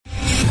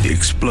The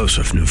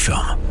explosive new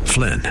film,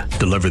 Flynn,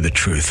 deliver the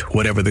truth,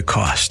 whatever the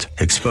cost,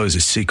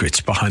 exposes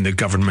secrets behind the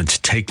government's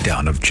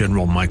takedown of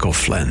General Michael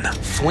Flynn.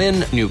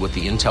 Flynn knew what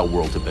the intel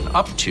world had been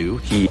up to.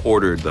 He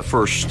ordered the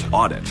first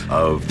audit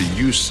of the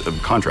use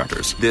of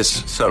contractors.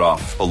 This set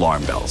off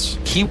alarm bells.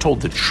 He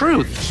told the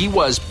truth. He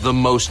was the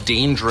most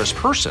dangerous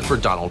person for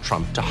Donald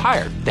Trump to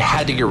hire. They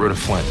had to get rid of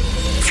Flynn.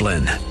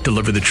 Flynn,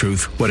 deliver the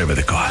truth, whatever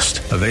the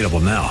cost. Available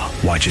now.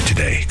 Watch it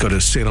today. Go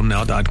to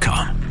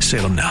salemnow.com.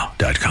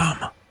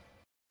 salemnow.com.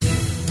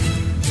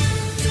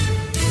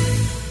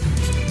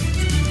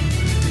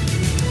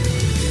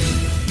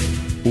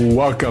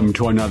 Welcome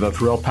to another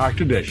thrill-packed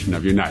edition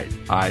of Unite,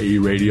 i.e.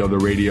 Radio, the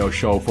radio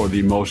show for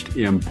the most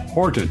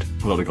important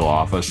political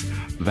office,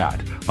 that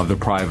of the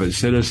private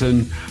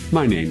citizen.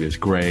 My name is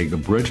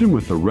Greg Britton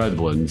with the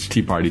Redlands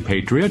Tea Party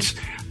Patriots.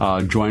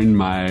 Joined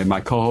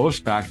my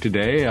co-host back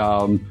today.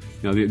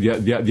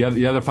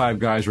 The other five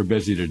guys were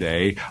busy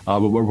today,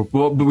 but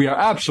we are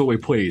absolutely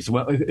pleased,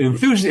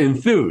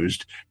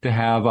 enthused to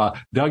have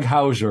Doug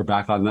Hauser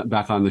back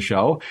on the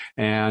show,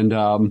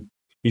 and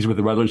he's with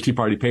the Redlands Tea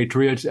Party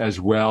Patriots as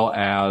well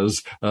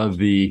as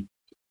the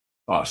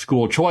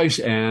School Choice,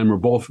 and we're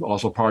both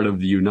also part of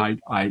the Unite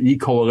IE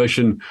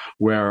Coalition,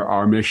 where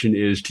our mission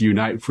is to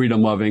unite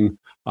freedom-loving,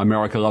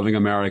 America-loving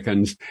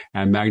Americans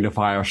and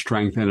magnify our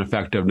strength and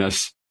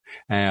effectiveness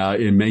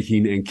in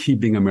making and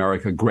keeping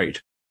America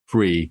great,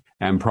 free,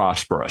 and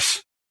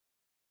prosperous.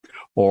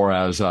 Or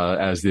as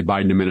the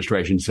Biden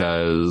administration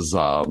says,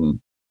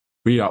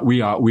 we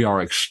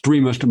are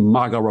extremist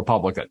MAGA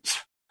Republicans.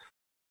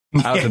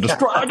 To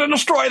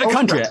destroy the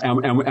country, and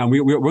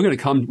we're going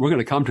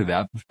to come to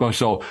that.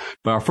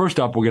 But first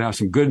up, we're going to have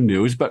some good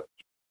news. But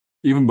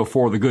even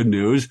before the good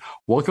news,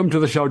 welcome to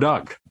the show,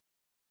 Doug.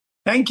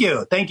 Thank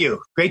you.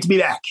 Great to be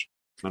back.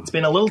 It's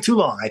been a little too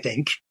long, I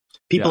think.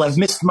 People have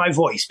missed my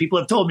voice. People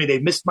have told me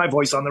they've missed my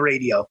voice on the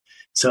radio.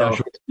 So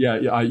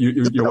your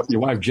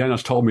wife Jen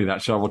has told me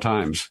that several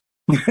times.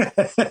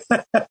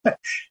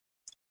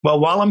 Well,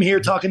 while I'm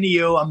here talking to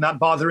you, I'm not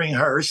bothering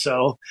her,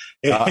 so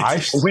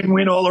it's a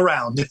win-win all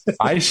around.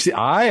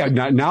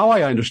 Now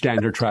I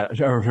understand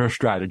her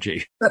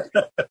strategy.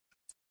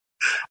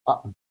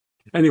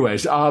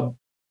 Anyways, our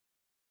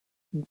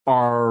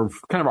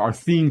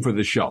theme for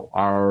the show,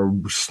 our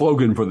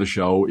slogan for the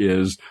show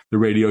is the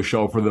radio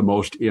show for the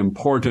most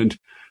important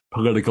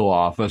political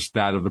office,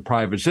 that of the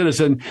private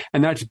citizen,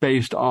 and that's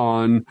based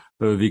on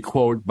the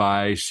quote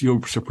by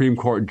Supreme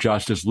Court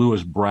Justice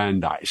Louis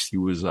Brandeis. He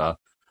was a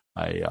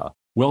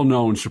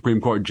well-known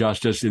Supreme Court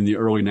justice in the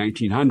early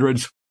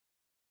 1900s.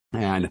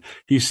 And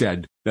he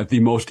said that the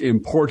most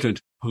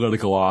important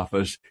political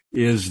office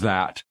is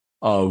that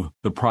of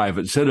the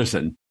private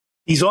citizen.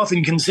 He's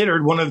often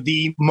considered one of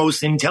the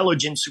most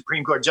intelligent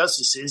Supreme Court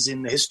justices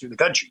in the history of the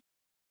country.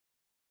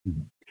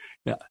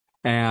 Yeah.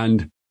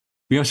 And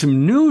we have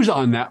some news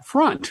on that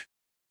front.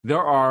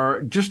 There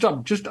are just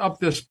up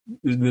in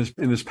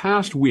this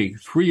past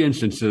week, 3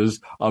 instances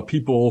of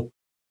people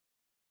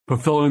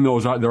fulfilling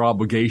their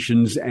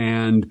obligations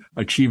and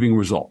achieving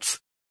results.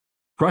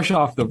 Fresh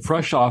off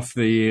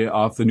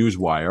the news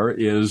wire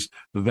is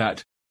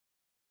that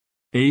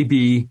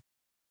AB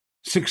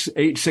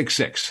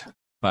 6866. If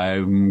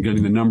I'm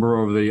getting the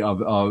number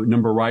of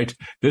number right,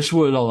 this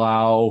would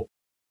allow.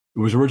 It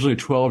was originally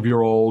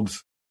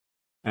 12-year-olds,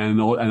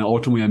 and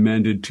ultimately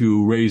amended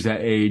to raise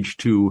that age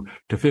to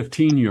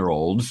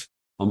 15-year-olds.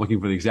 I'm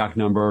looking for the exact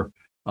number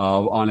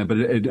on it, but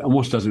it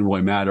almost doesn't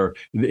really matter.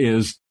 It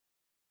is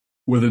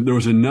whether there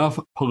was enough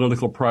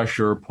political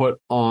pressure put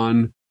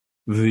on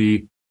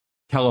the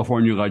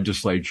California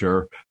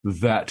legislature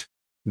that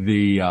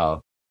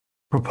the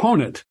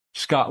proponent,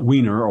 Scott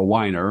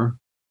Weiner,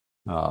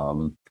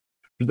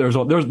 there's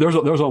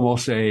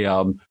almost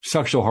a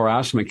sexual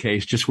harassment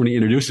case just when he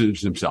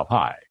introduces himself.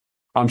 Hi,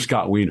 I'm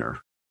Scott Weiner.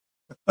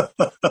 Yeah,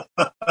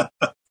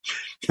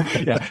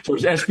 so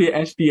it's SB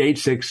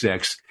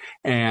 866,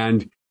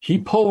 and he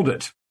pulled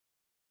it.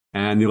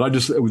 And the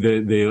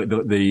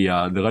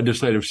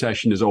legislative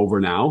session is over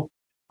now.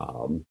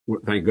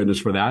 Thank goodness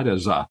for that.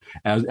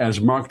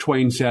 As Mark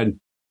Twain said,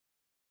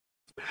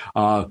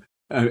 a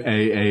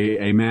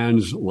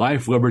man's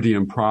life, liberty,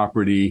 and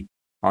property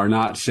are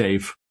not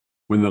safe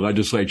when the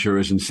legislature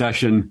is in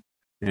session.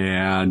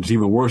 And it's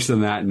even worse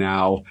than that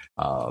now.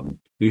 At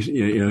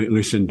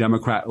least in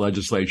Democrat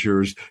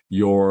legislatures,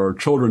 your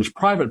children's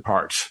private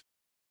parts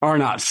are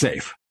not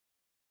safe.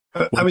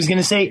 I was going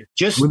to say,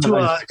 just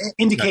to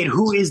indicate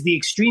who is the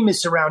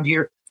extremist around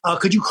here,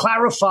 could you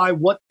clarify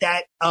what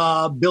that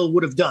bill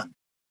would have done?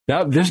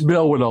 This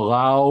bill would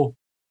allow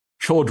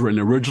children,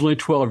 originally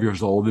 12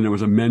 years old, and it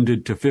was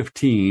amended to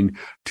 15,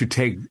 to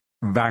take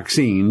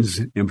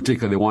vaccines. In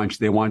particular, they want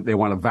to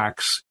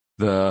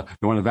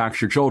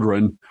vax your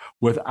children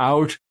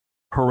without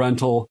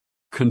parental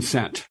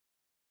consent.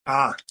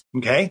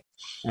 Okay.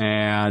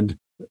 And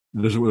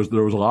there was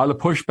a lot of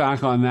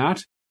pushback on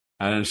that.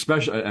 And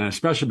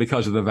especially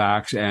because of the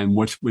vax and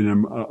what's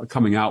been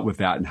coming out with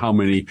that, and how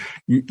many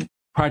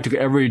practically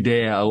every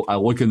day I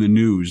look in the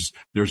news,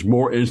 there's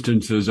more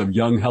instances of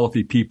young,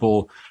 healthy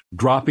people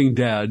dropping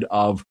dead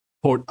of,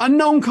 quote,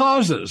 unknown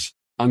causes,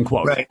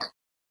 unquote. Right.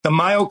 The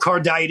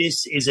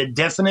myocarditis is a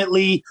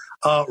definitely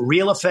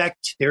real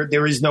effect.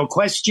 There is no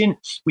question.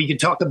 We can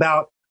talk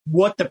about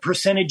what the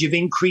percentage of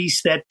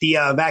increase that the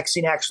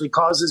vaccine actually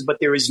causes, but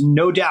there is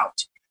no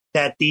doubt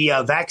that the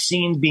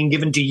vaccine being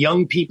given to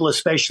young people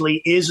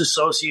especially is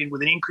associated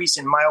with an increase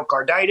in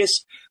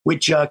myocarditis,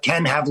 which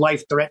can have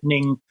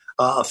life-threatening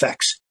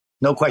effects.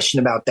 No question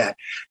about that.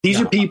 These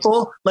are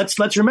people,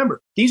 let's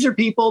remember, these are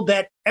people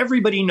that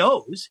everybody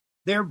knows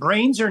their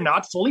brains are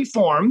not fully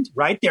formed,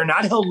 right? They're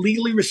not held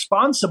legally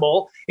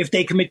responsible if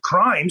they commit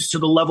crimes to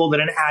the level that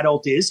an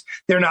adult is.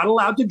 They're not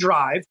allowed to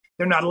drive.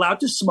 They're not allowed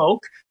to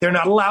smoke. They're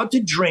not allowed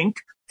to drink.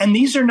 And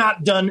these are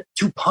not done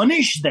to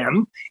punish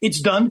them.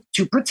 It's done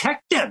to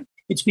protect them.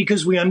 It's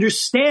because we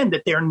understand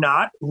that they're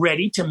not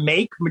ready to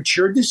make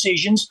mature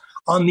decisions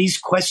on these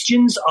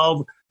questions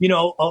of,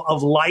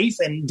 of life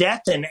and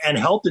death and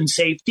health and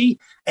safety.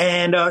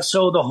 And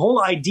so the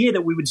whole idea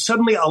that we would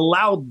suddenly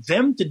allow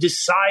them to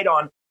decide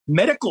on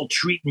medical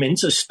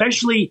treatments,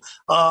 especially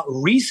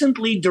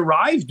recently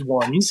derived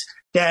ones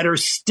that are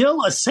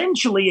still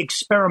essentially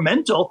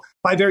experimental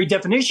by very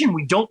definition.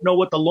 We don't know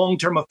what the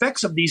long-term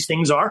effects of these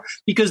things are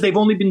because they've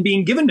only been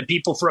being given to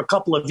people for a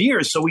couple of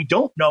years. So we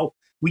don't know.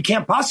 We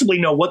can't possibly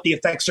know what the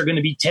effects are going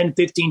to be 10,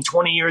 15,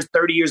 20 years,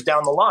 30 years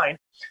down the line.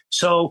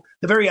 So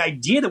the very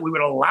idea that we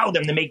would allow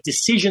them to make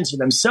decisions for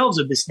themselves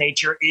of this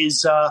nature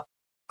is,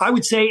 I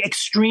would say,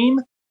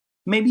 extreme.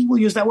 Maybe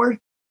we'll use that word.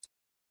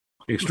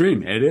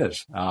 Extreme, it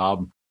is.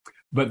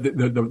 But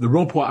the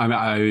real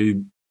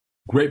point,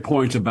 great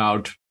points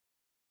about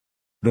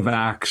the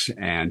vax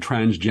and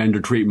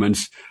transgender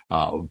treatments.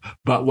 But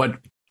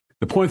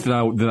the point that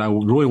I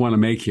really want to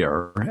make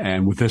here,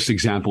 and with this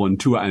example and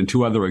two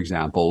other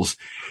examples,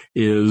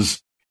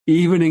 is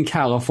even in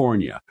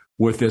California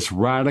with this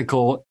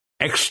radical,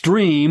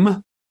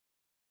 extreme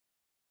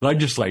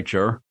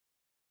legislature,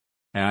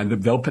 and the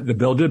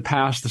bill did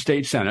pass the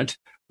state Senate,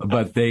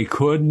 but they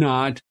could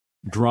not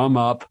drum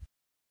up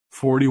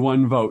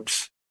 41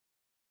 votes.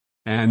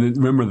 And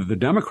remember that the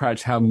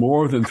Democrats have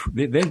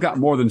they've got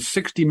more than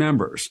 60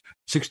 members,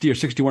 60 or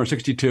 61 or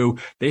 62.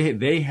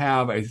 They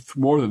have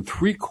more than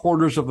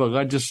 3/4 of the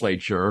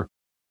legislature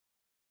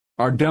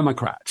are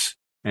Democrats,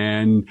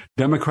 and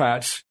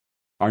Democrats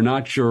are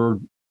not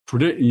your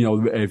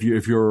if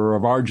you're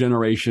of our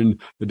generation,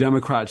 the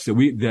Democrats that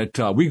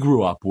we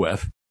grew up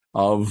with,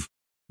 of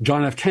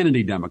John F.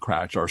 Kennedy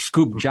Democrats or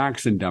Scoop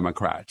Jackson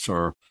Democrats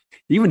or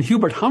even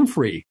Hubert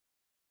Humphrey.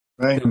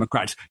 Right.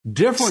 Democrats,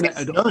 different,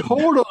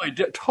 totally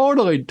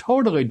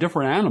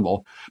different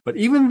animal. But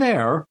even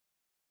there,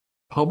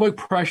 public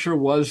pressure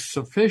was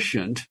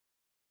sufficient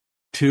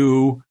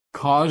to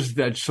cause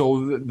that.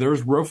 So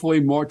there's roughly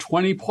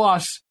 20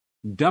 plus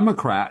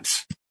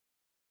Democrats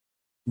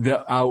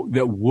that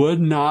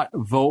would not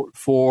vote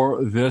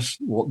for this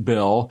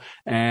bill,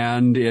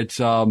 and its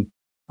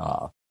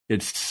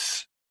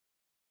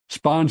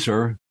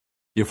sponsor,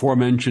 the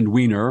aforementioned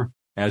Weiner,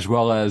 as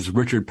well as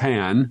Richard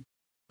Pan.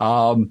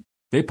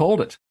 They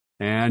pulled it,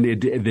 and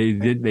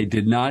they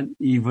did not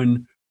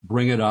even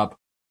bring it up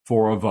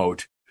for a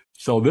vote.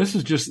 So this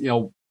is just,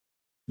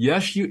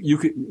 yes, you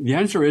could. The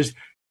answer is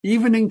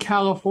even in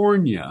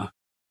California,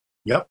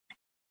 yep,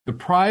 the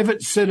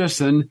private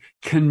citizen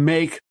can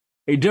make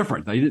a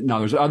difference. Now,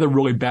 there's other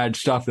really bad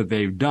stuff that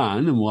they've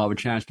done, and we'll have a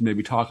chance to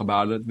maybe talk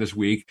about it this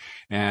week.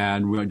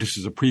 And just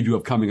as a preview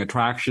of coming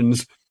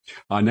attractions.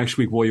 Next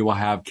week, we will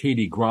have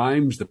Katie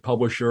Grimes, the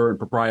publisher and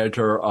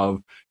proprietor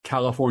of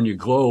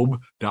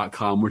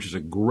CaliforniaGlobe.com, which is a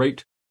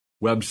great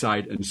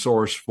website and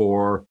source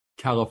for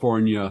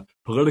California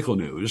political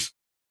news.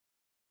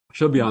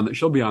 She'll be on the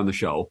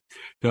show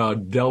to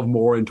delve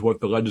more into what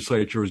the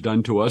legislature has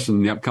done to us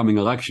in the upcoming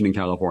election in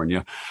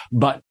California.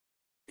 But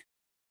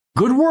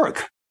good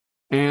work,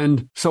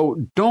 and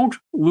so don't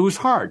lose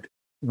heart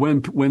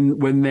when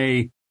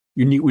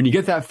you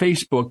get that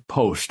Facebook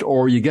post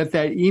or you get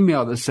that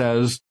email that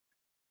says,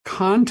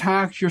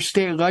 contact your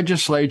state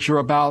legislator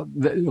about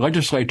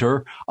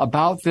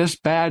this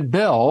bad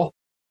bill.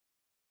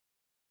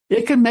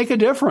 It can make a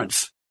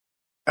difference.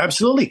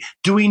 Absolutely.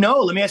 Do we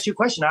know? Let me ask you a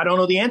question. I don't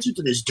know the answer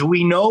to this. Do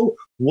we know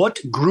what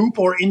group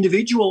or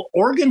individual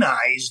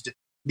organized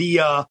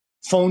the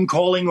phone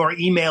calling or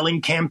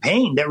emailing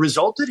campaign that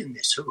resulted in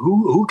this?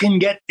 Who can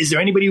get? Is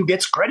there anybody who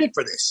gets credit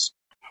for this?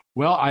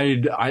 Well, I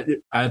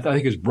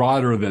think it's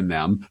broader than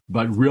them,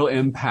 but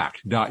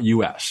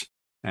realimpact.us.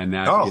 And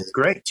that is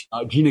great.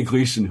 Gina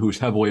Gleason, who's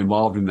heavily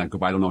involved in that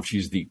group. I don't know if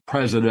she's the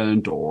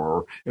president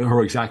or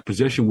her exact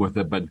position with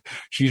it, but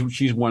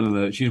she's one of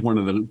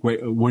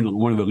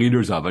the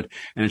leaders of it.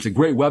 And it's a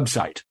great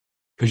website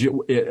because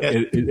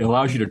it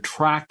allows you to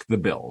track the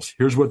bills.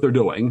 Here's what they're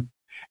doing.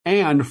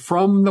 And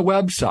from the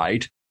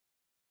website,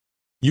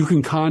 you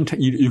can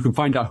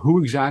find out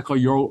who exactly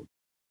your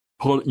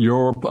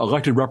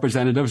elected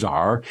representatives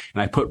are.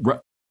 And I put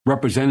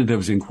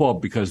representatives in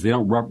quote, because they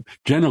don't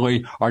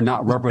generally are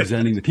not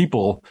representing the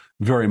people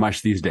very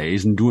much these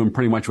days and doing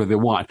pretty much what they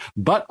want.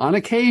 But on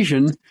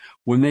occasion,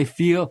 when they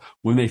feel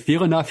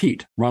enough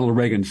heat, Ronald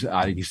Reagan,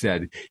 he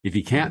said, if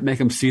you can't make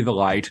them see the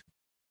light,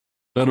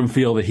 let them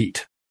feel the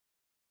heat.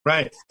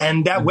 Right.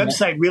 And that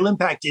website, Real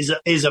Impact,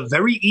 is a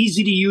very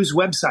easy to use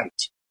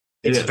website.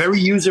 It's very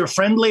user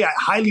friendly. I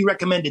highly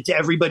recommend it to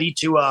everybody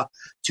to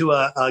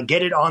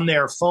get it on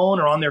their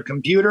phone or on their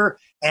computer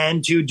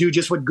and to do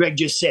just what Greg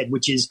just said,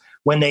 which is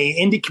when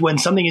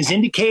something is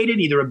indicated,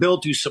 either a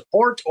bill to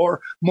support or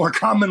more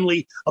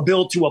commonly a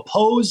bill to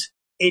oppose,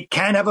 it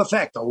can have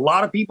effect. A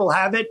lot of people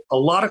have it. A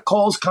lot of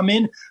calls come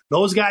in.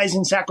 Those guys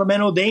in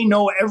Sacramento, they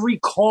know every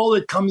call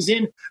that comes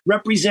in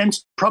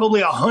represents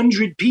probably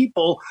 100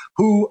 people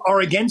who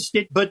are against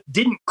it but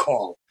didn't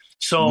call.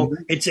 So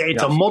it's a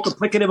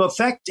multiplicative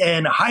effect,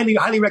 and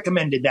highly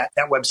recommended that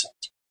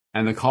website.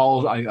 And the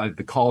calls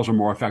are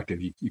more effective.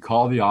 You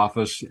call the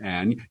office,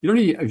 and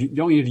you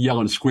don't need to yell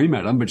and scream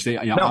at them, but say,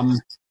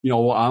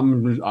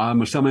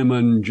 I'm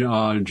Assemblyman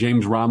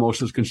James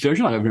Ramos's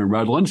constituent. I live here in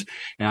Redlands,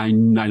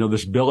 and I know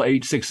this Bill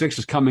 866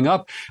 is coming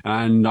up,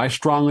 and I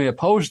strongly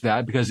oppose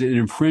that because it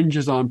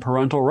infringes on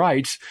parental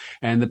rights,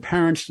 and the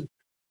parents.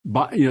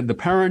 But the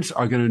parents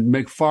are going to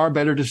make far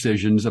better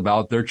decisions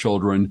about their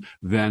children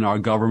than our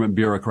government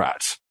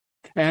bureaucrats.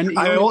 And you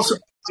don't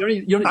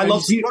need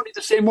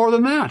to say more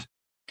than that.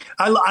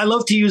 I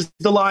love to use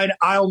the line,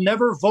 "I'll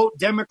never vote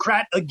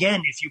Democrat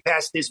again if you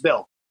pass this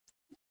bill."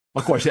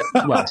 Of course,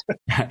 well,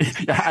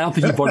 I don't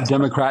think you voted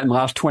Democrat in the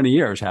last 20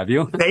 years, have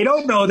you? They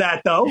don't know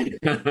that, though. They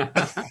don't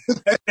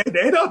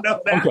know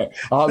that. Okay,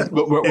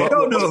 they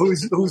don't know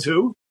who's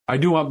who. I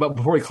do want, but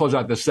before we close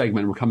out this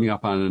segment, we're coming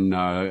up on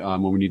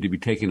when we need to be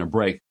taking a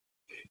break,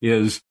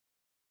 is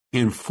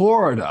in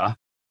Florida,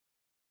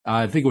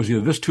 I think it was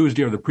either this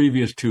Tuesday or the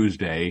previous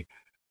Tuesday,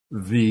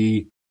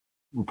 the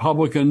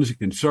Republicans,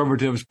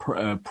 conservatives,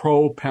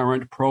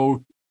 pro-parent,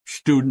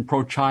 pro-student,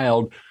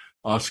 pro-child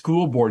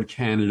school board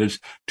candidates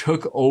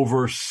took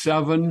over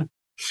 7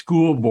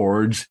 school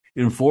boards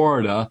in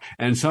Florida,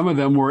 and some of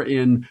them were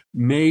in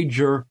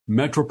major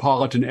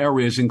metropolitan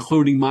areas,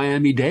 including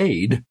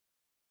Miami-Dade.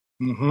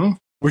 Mm-hmm.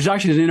 Which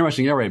actually is an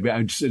interesting area.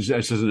 Just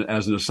as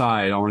an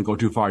aside, I don't want to go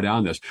too far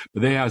down this,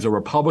 but they has a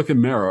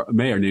Republican mayor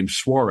named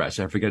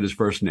Suarez. I forget his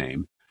first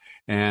name.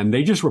 And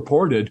they just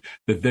reported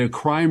that the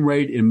crime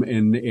rate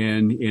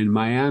in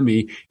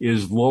Miami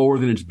is lower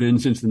than it's been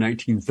since the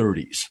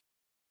 1930s.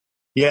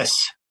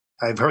 Yes,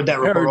 I've heard that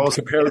report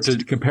also.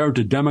 Compared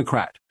to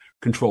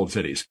Democrat-controlled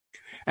cities.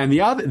 And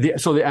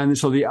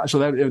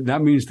that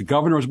means the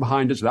governor was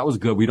behind it, so that was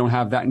good. We don't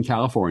have that in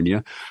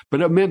California,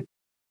 but it meant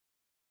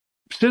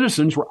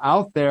citizens were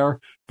out there.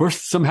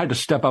 First, some had to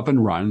step up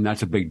and run.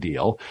 That's a big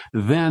deal.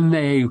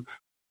 Then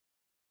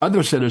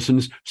other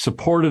citizens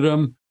supported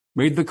them,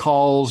 made the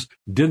calls,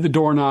 did the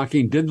door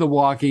knocking, did the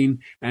walking,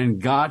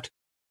 and got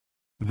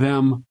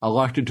them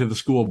elected to the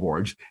school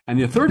boards. And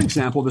the third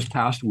example this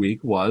past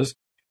week was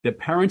that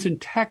parents in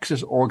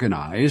Texas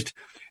organized,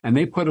 and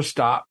they put a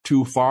stop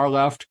to far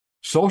left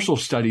social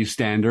studies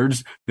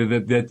standards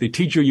that the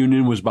teacher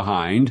union was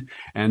behind,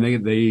 and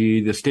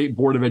the state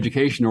board of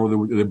education, or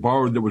the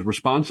board that was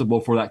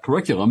responsible for that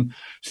curriculum,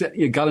 said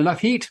it got enough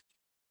heat.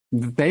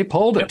 They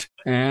pulled it,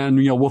 and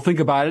we'll think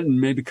about it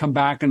and maybe come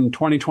back in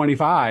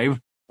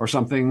 2025 or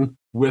something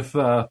with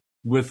what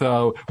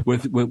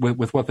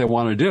they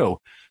want to do.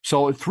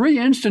 So 3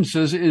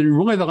 instances in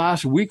really the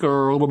last week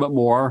or a little bit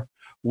more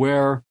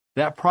where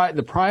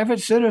the private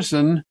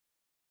citizen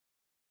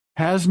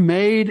has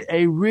made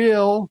a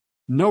real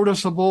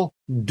noticeable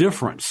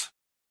difference.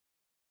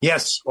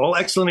 Yes, all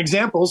excellent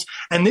examples.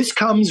 And this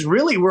comes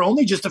we're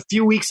only just a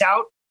few weeks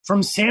out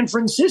from San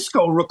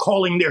Francisco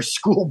recalling their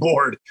school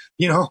board,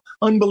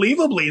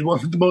 unbelievably,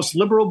 one of the most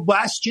liberal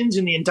bastions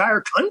in the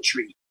entire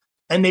country.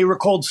 And they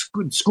recalled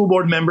school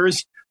board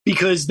members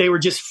because they were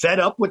just fed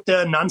up with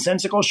the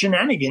nonsensical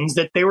shenanigans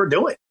that they were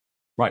doing.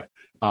 Right.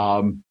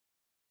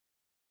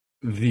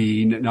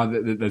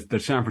 The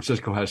San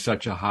Francisco has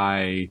such a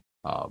high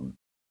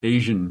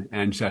Asian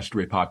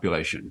ancestry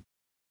population,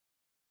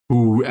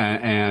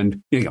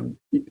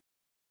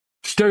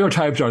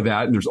 stereotypes are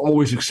that, and there's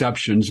always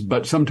exceptions,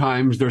 but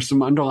sometimes there's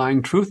some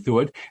underlying truth to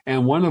it.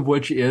 And one of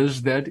which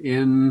is that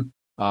in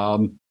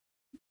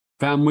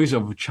families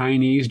of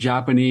Chinese,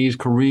 Japanese,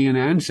 Korean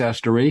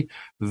ancestry,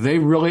 they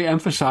really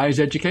emphasize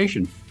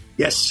education.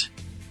 Yes.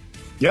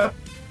 Yep.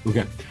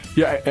 Okay.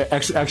 Yeah.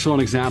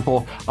 Excellent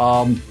example.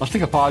 Let's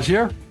take a pause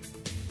here.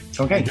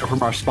 Okay. Hear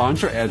from our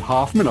sponsor, Ed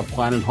Hoffman of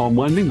Planet Home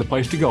Lending, the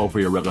place to go for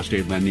your real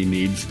estate lending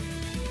needs.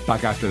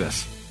 Back after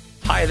this.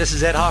 Hi, this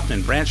is Ed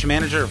Hoffman, branch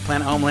manager of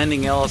Planet Home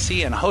Lending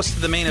LLC and host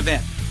of The Main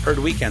Event, heard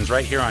weekends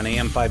right here on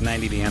AM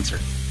 590 The Answer.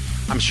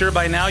 I'm sure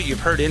by now you've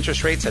heard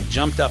interest rates have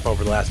jumped up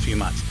over the last few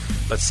months,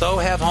 but so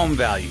have home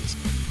values.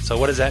 So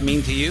what does that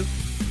mean to you?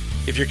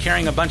 If you're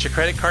carrying a bunch of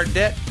credit card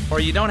debt, or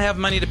you don't have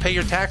money to pay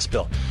your tax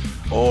bill,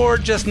 or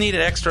just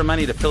needed extra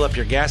money to fill up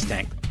your gas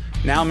tank,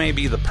 now may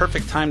be the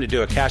perfect time to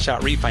do a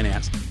cash-out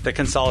refinance to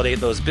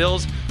consolidate those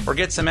bills or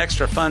get some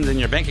extra funds in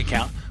your bank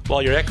account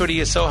while your equity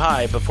is so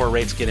high before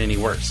rates get any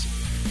worse.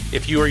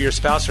 If you or your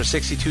spouse are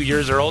 62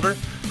 years or older,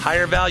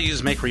 higher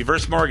values make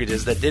reverse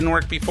mortgages that didn't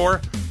work before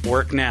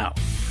work now.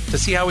 To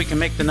see how we can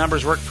make the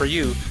numbers work for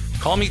you,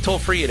 call me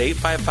toll-free at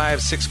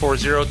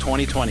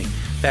 855-640-2020.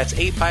 That's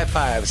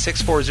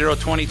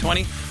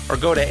 855-640-2020, or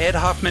go to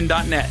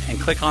edhoffman.net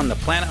and click on the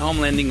Planet Home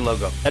Lending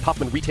logo. Ed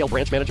Hoffman, Retail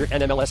Branch Manager,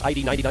 NMLS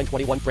ID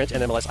 9921, Branch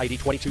NMLS ID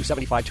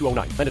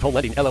 2275209. Planet Home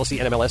Lending, LLC,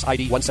 NMLS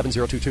ID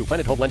 17022.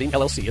 Planet Home Lending,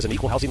 LLC is an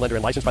equal housing lender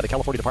and licensed by the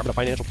California Department of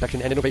Financial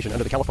Protection and Innovation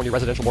under the California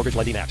Residential Mortgage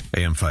Lending Act.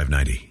 AM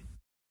 590,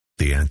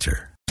 The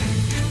Answer.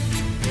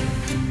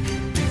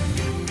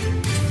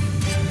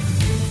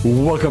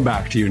 Welcome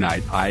back to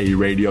Unite, IE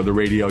Radio, the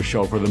radio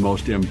show for the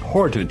most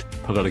important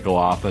political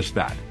office,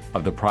 that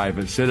of the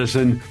private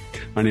citizen.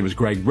 My name is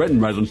Greg Britton,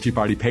 Redlands Tea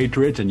Party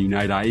Patriots and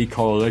Unite IE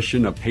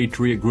coalition of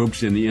patriot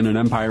groups in the Inland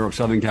Empire of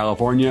Southern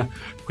California.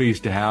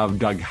 Pleased to have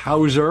Doug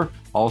Hauser,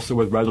 also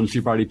with Redlands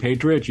Tea Party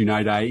Patriots,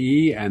 Unite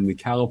IE, and the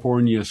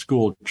California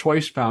School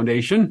Choice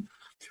Foundation.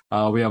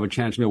 We have a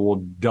chance, maybe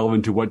we'll delve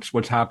into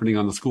what's happening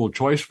on the school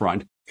choice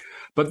front.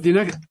 But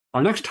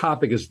our next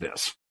topic is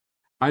this.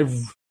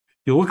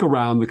 You look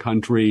around the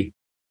country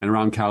and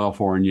around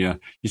California,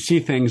 you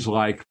see things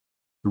like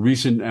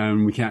recent,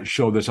 and we can't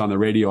show this on the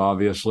radio,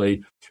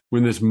 obviously,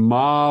 when this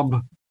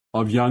mob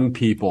of young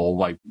people,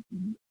 like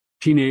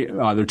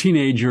they're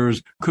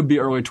teenagers, could be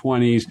early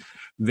 20s,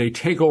 they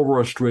take over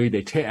a street,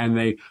 and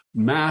they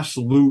mass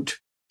loot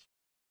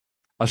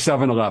a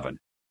 7-Eleven.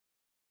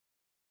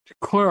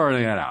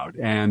 Clearing that out,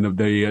 and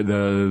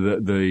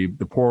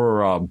the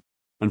poor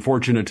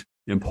unfortunate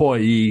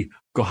employee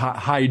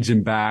hides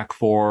him back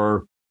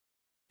for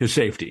his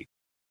safety.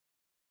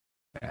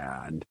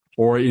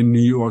 Or in New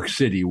York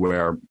City,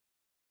 where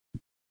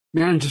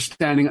man just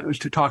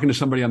talking to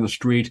somebody on the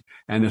street,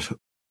 and this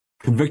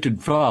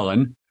convicted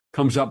felon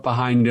comes up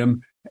behind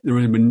him. There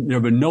had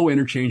been no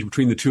interchange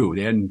between the two.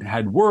 They hadn't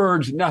had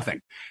words,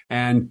 nothing.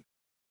 And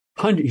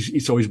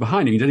so he's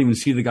behind him. He doesn't even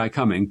see the guy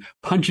coming,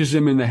 punches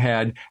him in the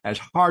head as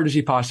hard as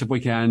he possibly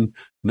can,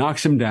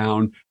 knocks him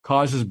down,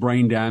 causes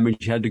brain damage.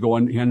 He had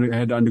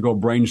to undergo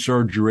brain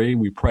surgery.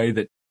 We pray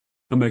that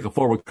he'll make a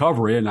full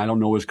recovery, and I don't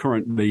know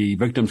the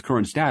victim's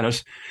current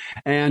status.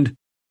 And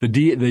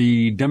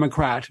the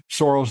Democrat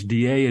Soros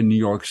DA in New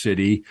York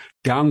City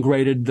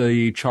downgraded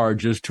the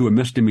charges to a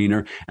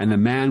misdemeanor, and the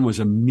man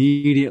was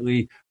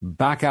immediately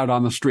back out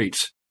on the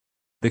streets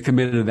that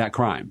committed that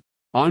crime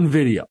on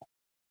video.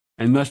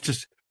 And that's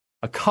just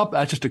a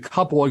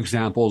couple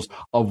examples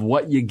of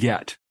what you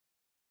get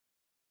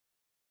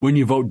when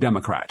you vote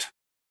Democrat.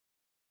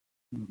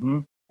 Mm-hmm.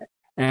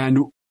 And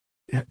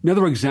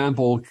another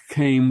example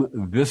came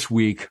this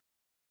week,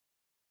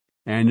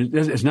 and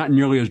it's not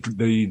nearly as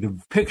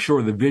the picture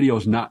or the video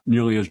is not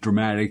nearly as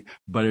dramatic,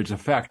 but its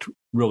effect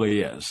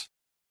really is.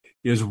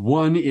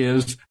 One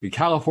is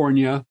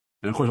California,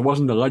 and of course it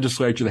wasn't the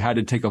legislature that had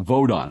to take a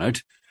vote on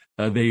it.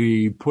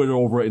 They put it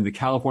over in the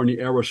California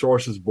Air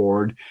Resources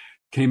Board,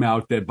 came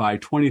out that by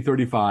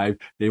 2035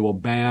 they will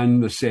ban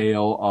the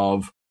sale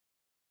of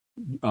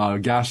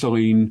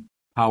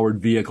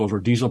gasoline-powered vehicles or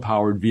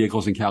diesel-powered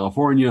vehicles in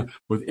California,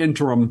 with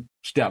interim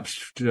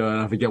steps to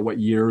I forget what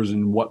years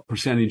and what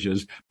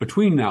percentages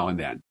between now and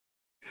then.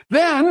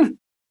 Then,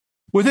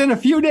 within a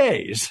few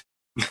days,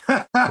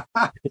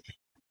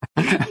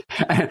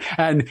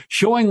 and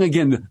showing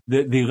again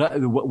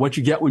what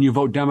you get when you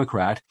vote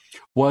Democrat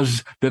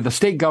was that the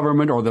state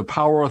government or the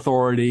power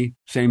authority,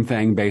 same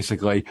thing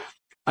basically,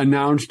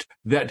 announced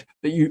that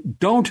you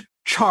don't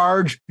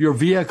charge your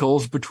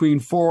vehicles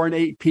between 4 and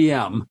 8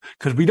 p.m.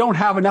 because we don't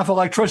have enough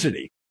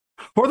electricity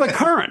for the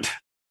current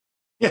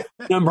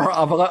number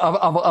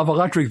of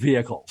electric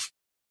vehicles.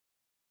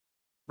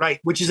 Right,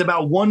 which is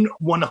about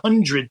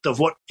 1/100th of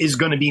what is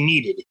going to be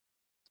needed.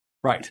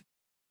 Right.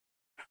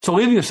 So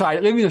leaving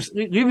aside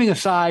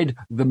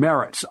the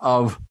merits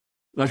of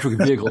electric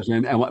vehicles,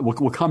 and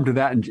we'll come to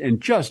that in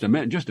just a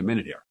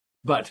minute here.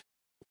 But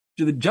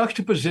to the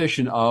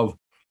juxtaposition of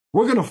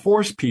we're going to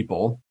force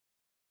people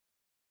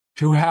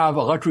to have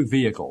electric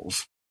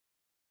vehicles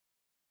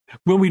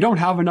when we don't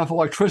have enough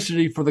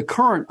electricity for the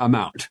current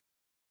amount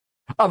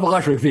of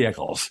electric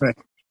vehicles. Right.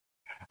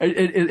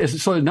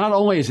 So not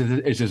only is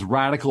this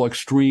radical,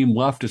 extreme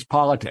leftist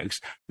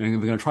politics, and they're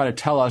going to try to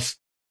tell us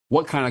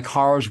what kind of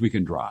cars we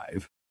can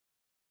drive,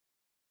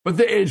 but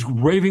it's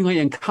ravingly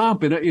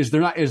incompetent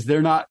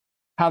they're not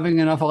having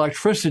enough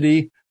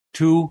electricity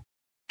to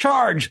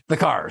charge the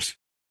cars.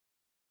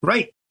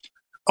 Right.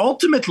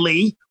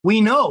 Ultimately, we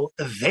know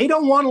they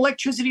don't want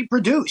electricity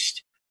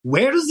produced.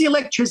 Where does the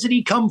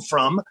electricity come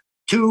from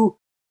to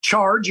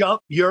charge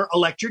up your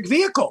electric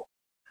vehicle?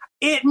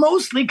 It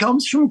mostly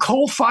comes from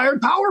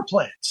coal-fired power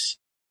plants.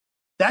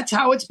 That's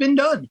how it's been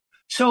done.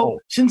 So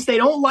since they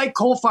don't like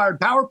coal-fired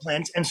power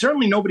plants, and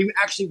certainly nobody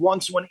actually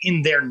wants one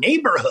in their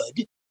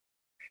neighborhood,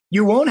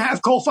 you won't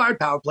have coal-fired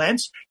power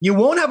plants. You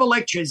won't have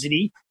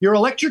electricity. Your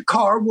electric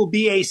car will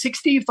be a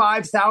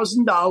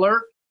 $65,000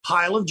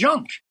 pile of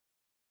junk.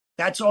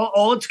 That's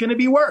all it's going to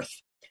be worth.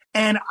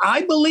 And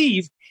I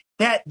believe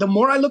that the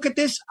more I look at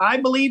this, I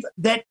believe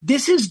that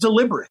this is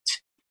deliberate.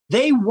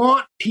 They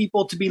want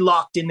people to be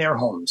locked in their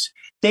homes.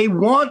 They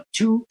want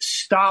to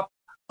stop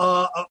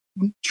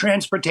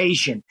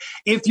transportation.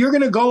 If you're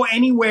going to go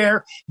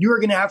anywhere, you're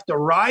going to have to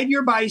ride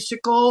your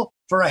bicycle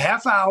for a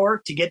half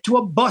hour to get to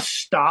a bus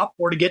stop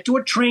or to get to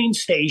a train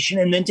station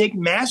and then take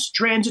mass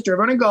transit to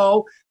everyone to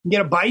go and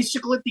get a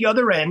bicycle at the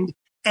other end.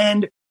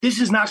 And this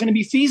is not going to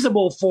be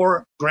feasible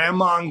for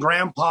grandma and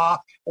grandpa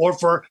or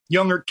for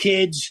younger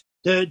kids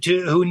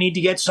who need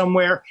to get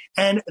somewhere.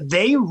 And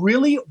they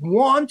really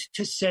want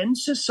to send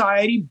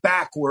society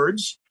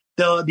backwards.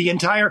 The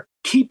entire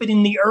keep it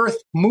in the earth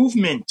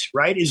movement,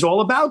 right, is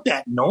all about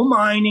that. No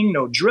mining,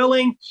 no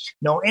drilling,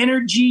 no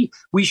energy.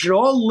 We should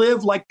all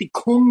live like the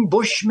Kung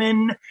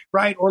Bushmen,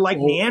 right, or like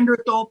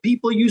Neanderthal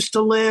people used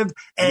to live.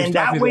 And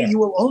that way you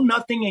will own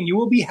nothing and you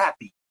will be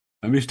happy.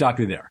 Let me stop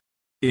you there.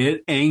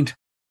 It ain't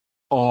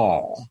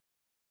all.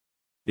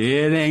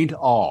 It ain't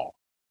all.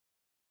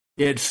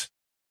 It's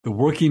the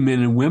working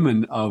men and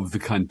women of the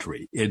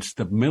country. It's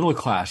the middle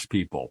class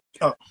people.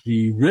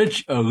 The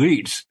rich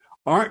elites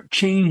aren't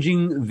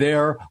changing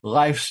their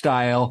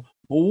lifestyle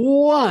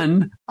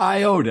one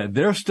iota.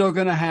 They're still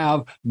going to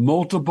have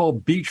multiple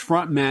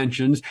beachfront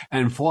mansions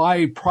and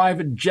fly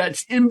private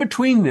jets in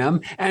between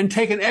them and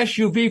take an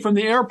SUV from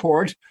the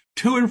airport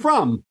to and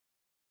from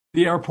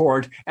the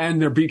airport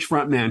and their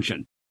beachfront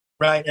mansion.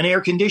 Right, an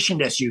air-conditioned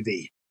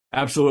SUV.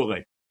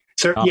 Absolutely.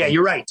 So, yeah,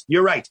 you're right.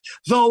 You're right.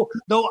 Though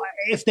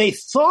if they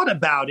thought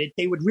about it,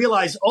 they would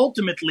realize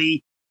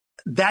ultimately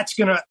that's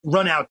going to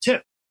run out too.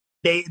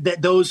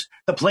 The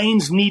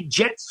planes need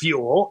jet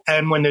fuel,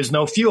 and when there's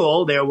no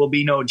fuel, there will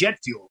be no jet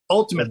fuel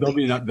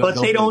ultimately.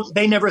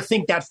 They never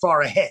think that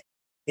far ahead.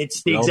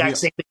 It's the exact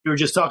same thing you were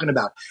just talking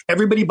about.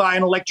 Everybody buy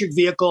an electric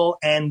vehicle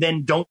and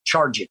then don't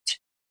charge it.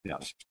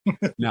 Yes.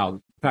 Now,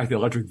 in fact, the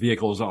electric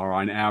vehicles are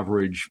on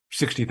average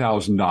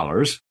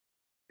 $60,000.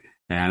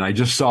 And I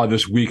just saw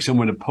this week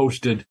someone had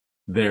posted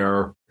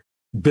their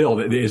bill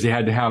that is they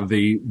had to have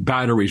the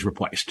batteries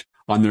replaced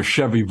on their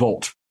Chevy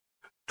Volt.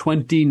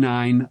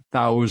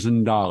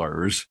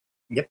 $29,000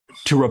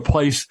 to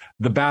replace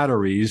the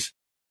batteries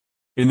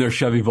in their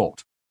Chevy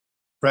Volt.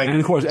 Right. And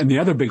of course, and the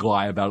other big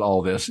lie about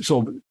all this.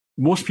 So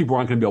most people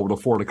aren't going to be able to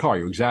afford a car.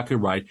 You're exactly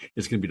right.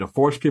 It's going to be to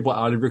force people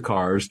out of your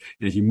cars.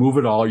 And if you move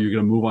at all, you're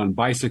going to move on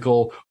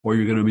bicycle or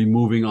you're going to be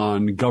moving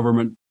on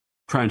government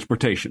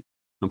transportation.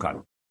 Okay.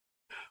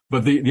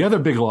 But the other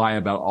big lie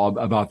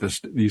about this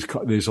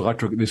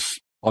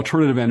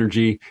alternative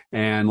energy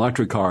and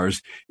electric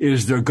cars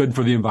is they're good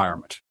for the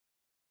environment.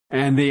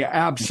 And they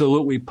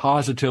absolutely,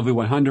 positively,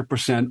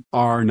 100%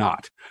 are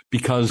not,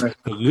 because the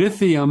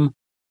lithium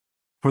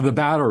for the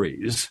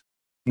batteries,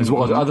 as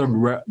well as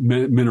other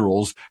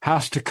minerals,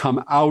 has to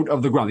come out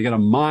of the ground. They got to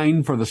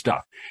mine for the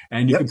stuff.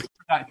 And you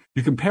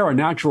compare a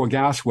natural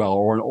gas well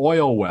or an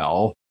oil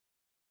well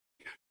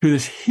to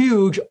this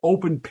huge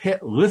open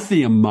pit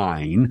lithium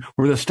mine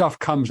where the stuff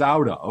comes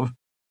out of.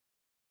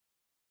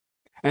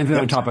 And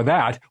then on top of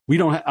that,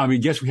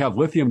 yes, we have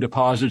lithium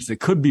deposits that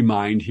could be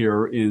mined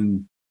here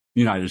in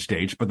United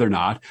States, but they're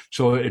not.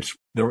 So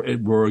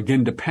we're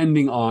again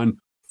depending on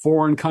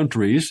foreign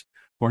countries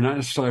who are not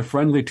necessarily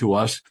friendly to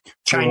us.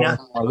 China,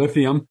 our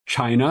lithium,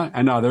 China,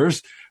 and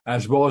others,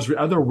 as well as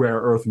other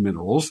rare earth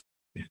minerals.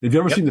 If you've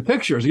ever seen the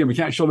pictures, again, we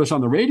can't show this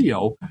on the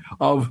radio,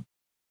 of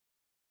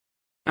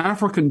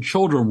African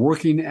children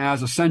working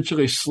as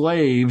essentially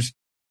slaves,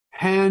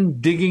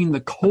 hand digging the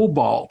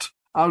cobalt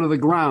out of the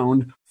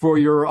ground for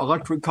your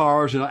electric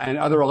cars and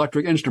other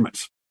electric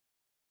instruments.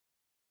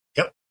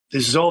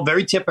 This is all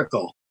very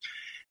typical.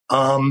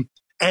 And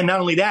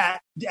not only that,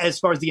 as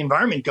far as the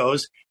environment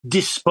goes,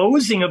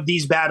 disposing of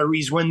these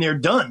batteries when they're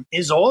done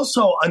is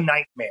also a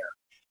nightmare.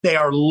 They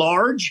are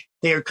large.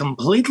 They are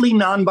completely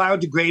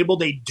non-biodegradable.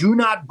 They do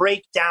not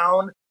break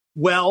down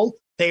well.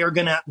 They are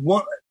going to,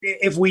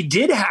 if we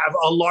did have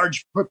a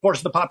large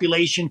proportion of the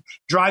population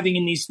driving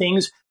in these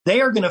things,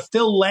 they are going to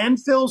fill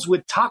landfills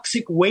with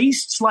toxic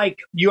wastes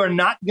like you're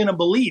not going to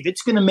believe.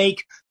 It's going to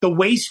make the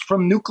waste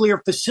from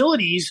nuclear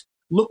facilities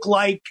look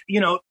like,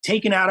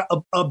 taken out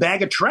a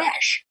bag of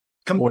trash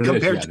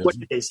compared to what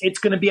it is. It's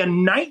going to be a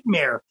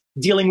nightmare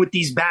dealing with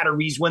these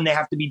batteries when they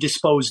have to be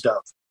disposed of.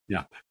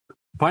 Yeah.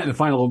 The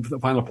final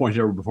point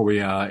here before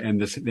we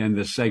end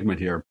this segment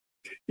here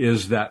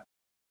is that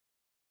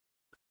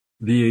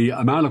the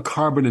amount of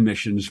carbon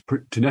emissions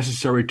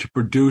necessary to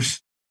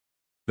produce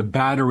the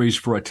batteries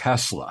for a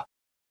Tesla,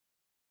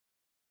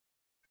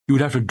 you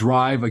would have to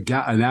drive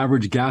an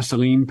average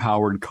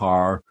gasoline-powered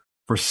car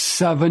for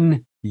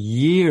 7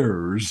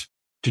 years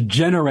to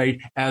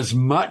generate as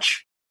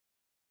much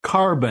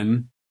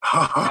carbon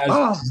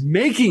as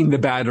making the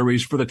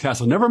batteries for the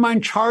Tesla. Never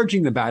mind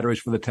charging the batteries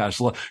for the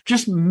Tesla,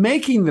 just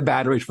making the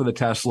batteries for the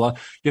Tesla.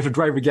 You have to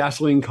drive a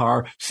gasoline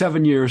car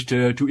 7 years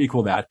to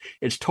equal that.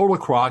 It's total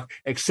crock,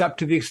 except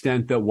to the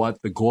extent that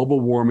what the global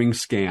warming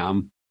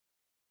scam,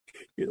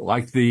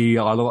 like the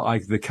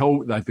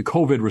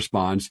COVID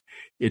response,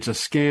 it's a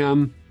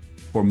scam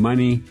for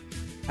money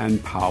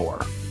and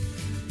power.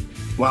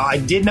 Well, I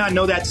did not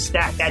know that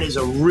stat. That is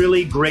a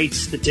really great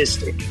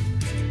statistic.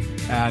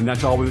 And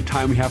that's all the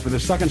time we have for the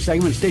second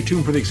segment. Stay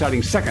tuned for the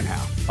exciting second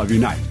half of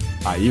Unite,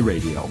 IE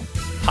Radio.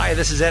 Hi,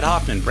 this is Ed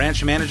Hoffman,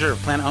 branch manager of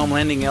Planet Home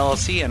Lending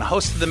LLC and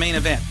host of the main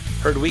event,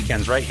 heard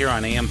weekends right here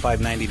on AM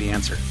 590 The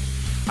Answer.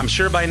 I'm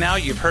sure by now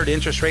you've heard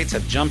interest rates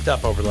have jumped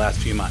up over the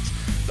last few months,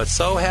 but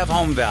so have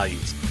home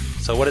values.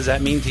 So what does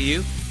that mean to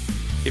you?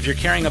 If you're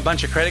carrying a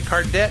bunch of credit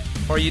card debt,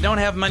 or you don't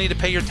have money to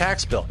pay your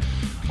tax bill,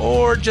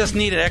 or just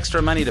needed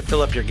extra money to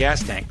fill up your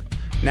gas tank,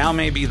 now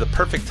may be the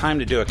perfect time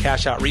to do a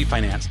cash-out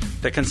refinance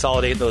to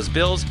consolidate those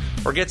bills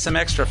or get some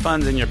extra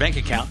funds in your bank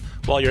account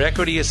while your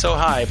equity is so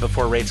high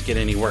before rates get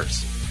any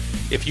worse.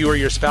 If you or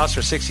your spouse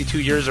are 62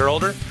 years or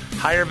older,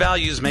 higher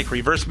values make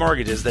reverse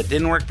mortgages that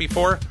didn't work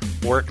before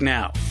work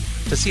now.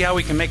 To see how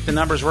we can make the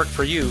numbers work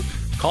for you,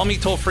 call me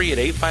toll-free at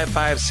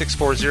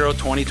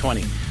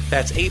 855-640-2020.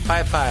 That's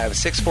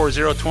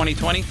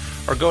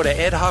 855-640-2020, or go to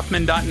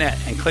edhoffman.net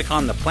and click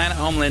on the Planet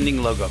Home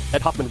Lending logo.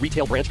 Ed Hoffman,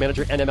 Retail Branch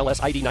Manager,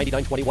 NMLS ID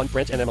 9921,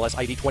 Branch NMLS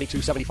ID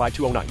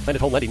 2275209. Planet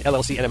Home Lending,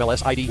 LLC,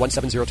 NMLS ID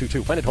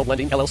 17022. Planet Home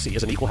Lending, LLC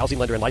is an equal housing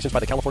lender and licensed by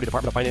the California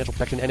Department of Financial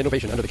Protection and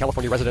Innovation under the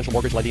California Residential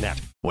Mortgage Lending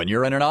Act. When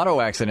you're in an auto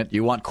accident,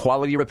 you want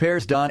quality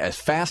repairs done as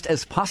fast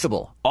as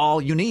possible.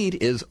 All you need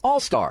is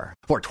All-Star.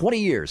 For 20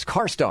 years,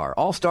 CarStar,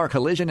 All-Star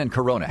Collision, and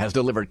Corona has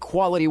delivered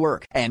quality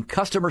work and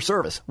customer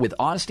service with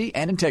honesty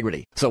and integrity.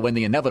 So when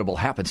the inevitable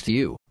happens to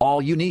you,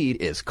 all you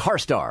need is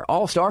CarStar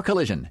All-Star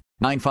Collision.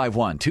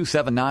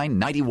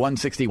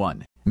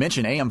 951-279-9161.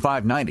 Mention AM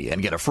 590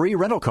 and get a free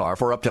rental car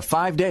for up to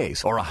 5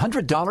 days or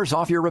 $100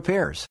 off your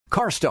repairs.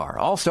 CarStar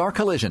All-Star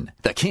Collision,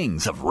 the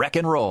kings of wreck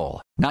and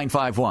roll.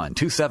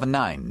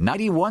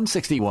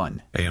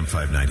 951-279-9161. AM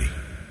 590,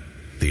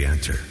 The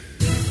Answer.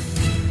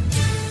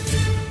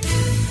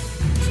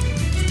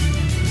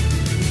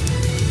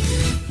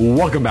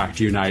 Welcome back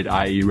to Unite,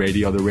 IE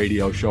Radio, the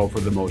radio show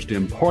for the most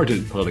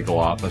important political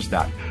office,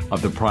 that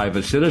of the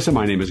private citizen.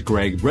 My name is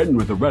Greg Britton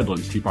with the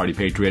Redlands Tea Party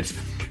Patriots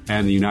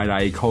and the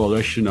Unite IE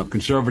coalition of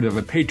conservative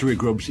and patriot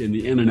groups in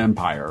the Inland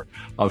Empire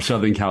of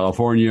Southern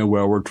California,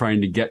 where we're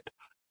trying to get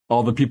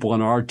all the people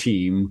on our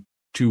team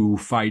to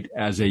fight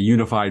as a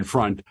unified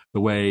front the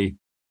way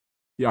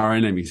our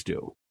enemies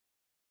do.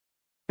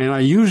 And I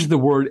use the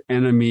word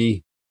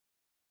enemy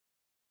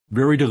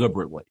very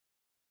deliberately,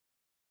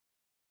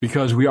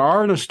 because we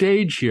are at a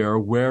stage here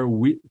where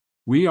we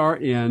are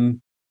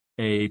in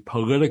a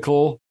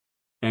political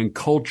and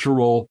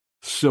cultural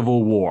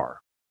civil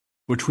war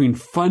between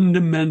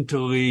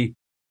fundamentally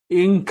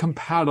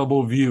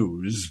incompatible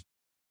views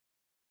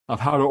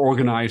of how to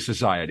organize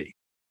society.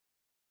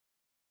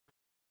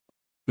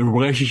 The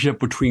relationship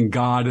between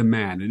God and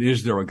man, and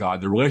is there a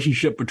God? The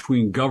relationship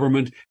between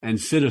government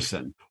and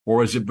citizen,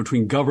 or is it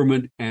between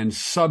government and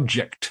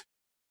subject?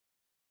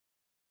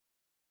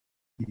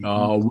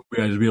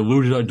 As we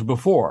alluded to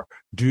before,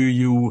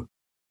 the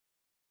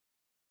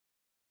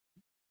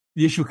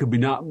issue could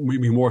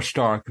be more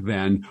stark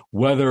than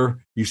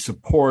whether you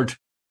support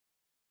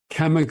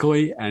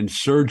chemically and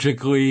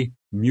surgically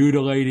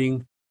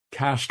mutilating,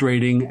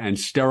 castrating, and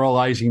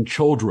sterilizing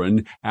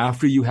children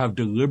after you have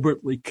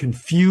deliberately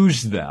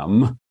confused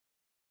them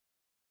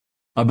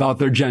about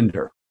their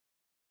gender.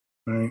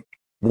 Right.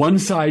 One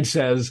side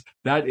says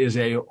that is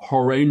a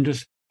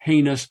horrendous,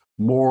 heinous,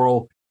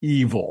 moral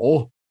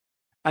evil.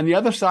 And the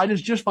other side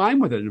is just fine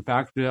with it. In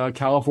fact,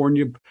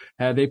 California,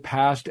 they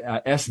passed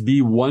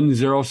SB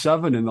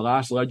 107 in the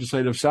last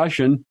legislative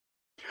session,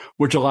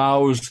 which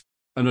allows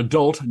an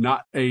adult,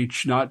 not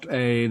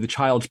the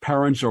child's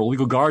parents or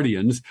legal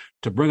guardians,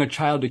 to bring a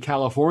child to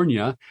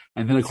California.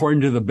 And then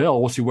according to the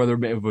bill, we'll see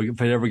whether if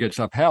it ever gets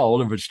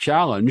upheld, if it's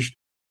challenged,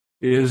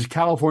 is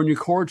California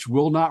courts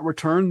will not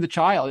return the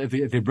child.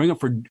 If they bring it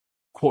for,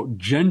 quote,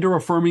 gender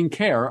affirming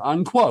care,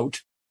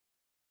 unquote,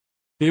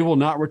 they will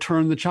not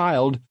return the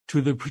child to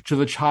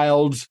the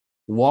child's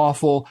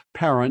lawful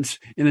parents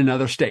in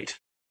another state.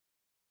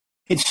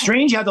 It's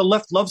strange how the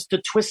left loves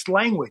to twist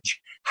language.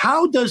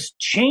 How does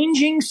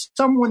changing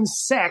someone's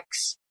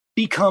sex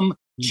become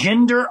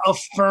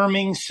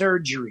gender-affirming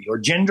surgery or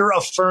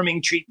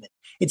gender-affirming treatment?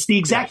 It's the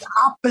exact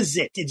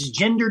opposite. It's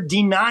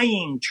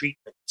gender-denying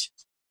treatment.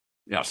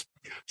 Yes.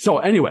 So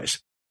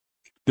anyways,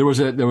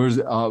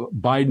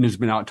 Biden has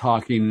been out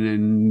talking,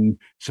 and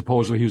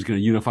supposedly he was going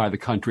to unify the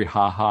country.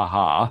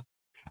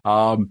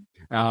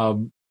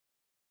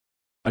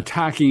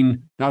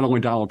 Attacking not only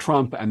Donald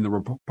Trump and the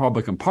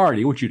Republican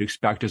Party, which you'd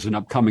expect as an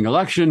upcoming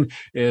election,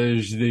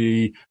 is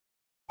the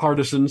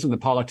partisans and the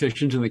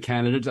politicians and the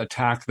candidates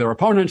attack their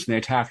opponents, and they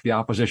attack the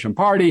opposition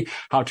party,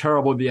 how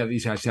terrible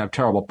these guys have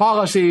terrible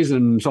policies,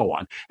 and so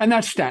on. And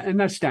that's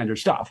standard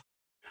stuff.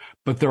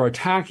 But they're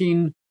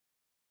attacking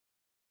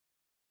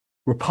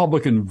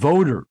Republican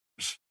voters,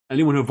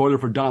 anyone who voted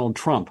for Donald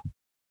Trump,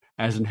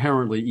 as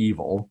inherently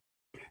evil.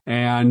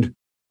 And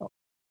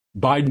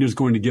Biden is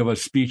going to give a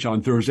speech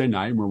on Thursday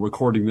night. We're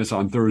recording this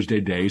on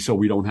Thursday day, so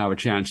we don't have a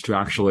chance to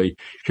actually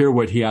hear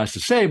what he has to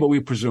say, but we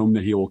presume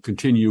that he will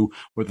continue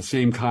with the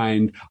same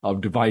kind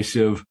of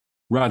divisive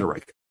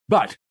rhetoric.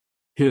 But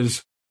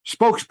his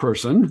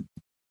spokesperson,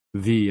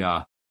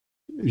 the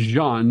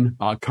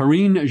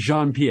Karine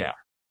Jean-Pierre.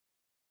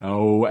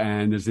 Oh,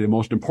 and the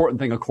most important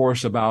thing, of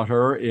course, about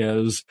her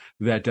is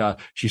that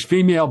she's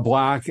female,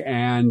 black,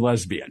 and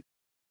lesbian.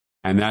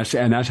 And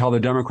that's how the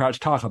Democrats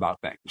talk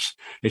about things.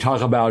 They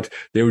talk about,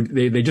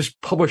 they just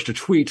published a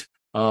tweet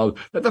that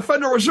the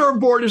Federal Reserve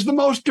Board is the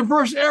most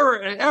diverse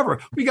ever.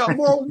 We got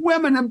more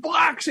women and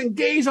blacks and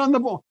gays on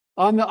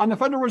the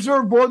Federal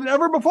Reserve Board than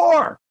ever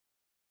before.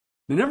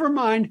 And never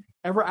mind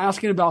ever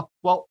asking about,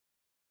 well,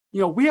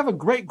 we have a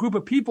great group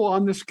of people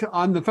on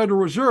the Federal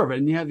Reserve,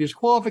 and you have these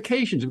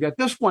qualifications. We've got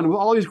this one with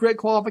all these great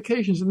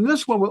qualifications, and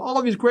this one with all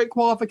of these great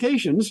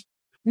qualifications.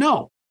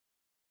 No.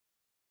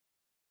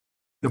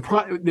 The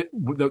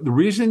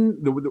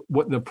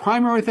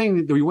primary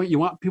thing that you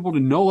want people to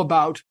know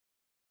about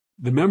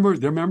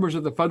their members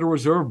of the Federal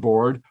Reserve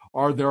Board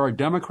are their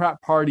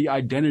Democrat Party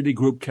identity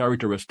group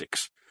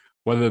characteristics,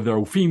 whether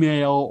they're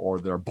female or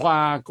they're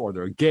black or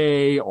they're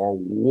gay or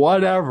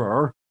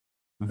whatever.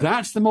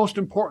 That's the most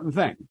important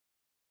thing.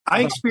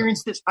 I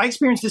experienced this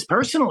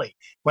personally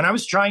when I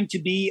was trying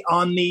to be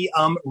on the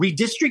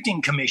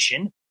redistricting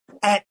commission.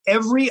 At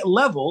every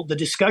level, the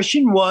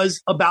discussion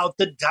was about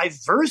the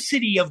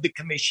diversity of the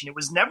commission. It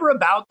was never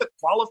about the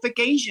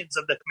qualifications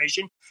of the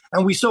commission.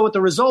 And we saw what the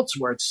results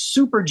were. It's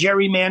super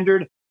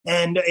gerrymandered,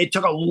 and it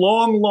took a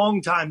long,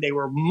 long time. They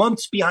were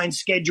months behind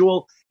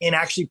schedule in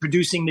actually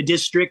producing the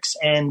districts.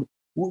 And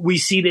we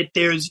see that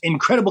there's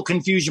incredible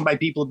confusion by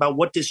people about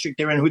what district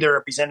they're in, who their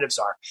representatives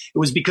are. It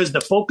was because the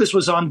focus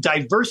was on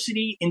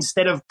diversity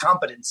instead of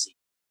competency.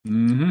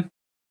 Mm-hmm.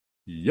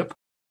 Yep.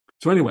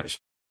 So anyways,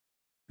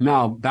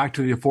 now back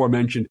to the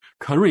aforementioned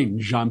Karine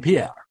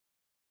Jean-Pierre.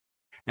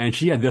 And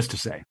she had this to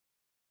say.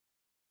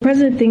 The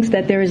president thinks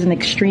that there is an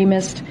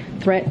extremist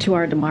threat to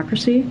our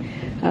democracy.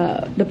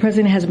 The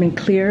president has been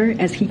clear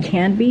as he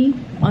can be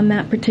on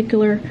that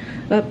particular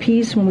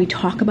piece when we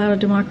talk about a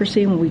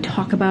democracy, when we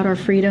talk about our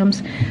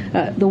freedoms.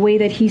 The way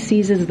that he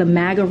sees is the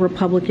MAGA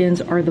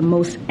Republicans are the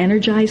most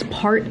energized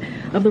part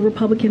of the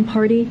Republican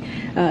Party.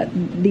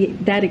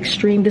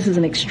 This is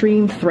an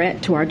extreme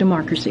threat to our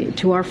democracy,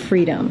 to our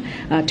freedom,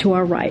 to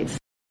our rights.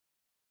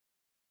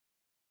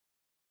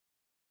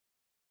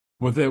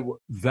 Well,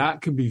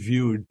 that could be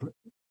viewed,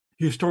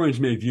 historians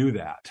may view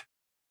that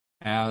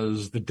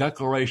as the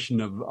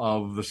declaration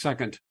of the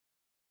Second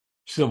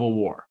Civil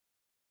War.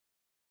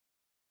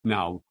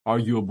 Now,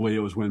 arguably,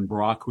 it was when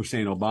Barack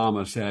Hussein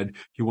Obama said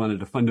he wanted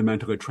to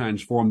fundamentally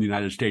transform the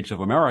United States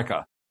of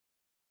America.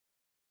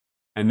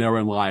 And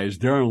therein lies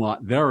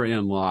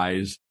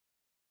the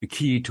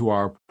key to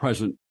our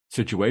present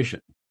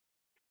situation,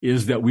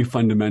 is that we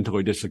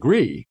fundamentally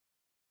disagree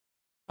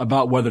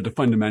about whether to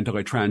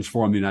fundamentally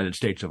transform the United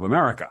States of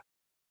America.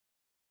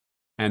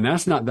 And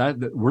that's not that.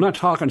 We're not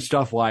talking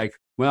stuff like,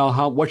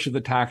 well, what should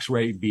the tax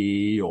rate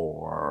be,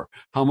 or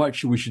how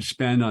much we should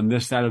spend on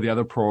this, that, or the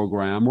other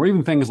program, or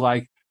even things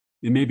like,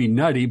 it may be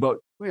nutty, but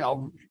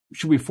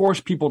should we force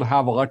people to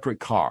have electric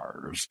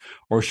cars,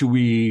 or should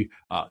we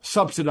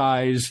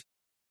subsidize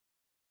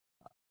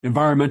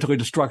environmentally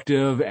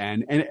destructive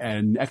and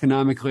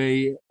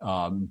economically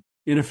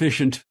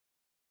inefficient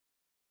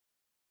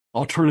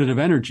alternative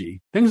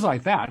energy, things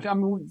like that. I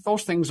mean,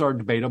 those things are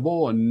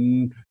debatable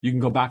and you can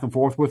go back and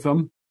forth with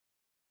them.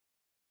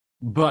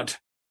 But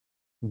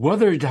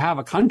whether to have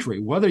a country,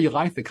 whether you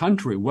like the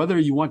country, whether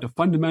you want to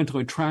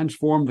fundamentally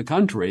transform the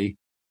country,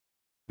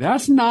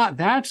 that's not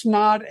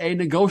a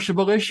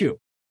negotiable issue.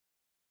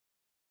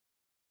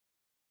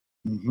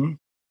 Mm-hmm.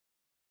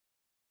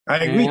 I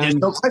agree. There's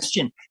no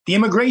question. The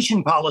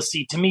immigration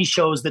policy, to me,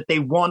 shows that they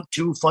want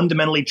to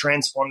fundamentally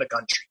transform the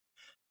country.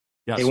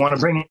 Yes. They want to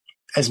bring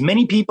as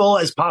many people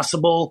as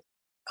possible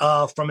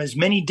from as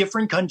many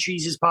different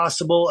countries as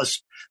possible.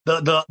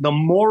 The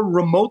more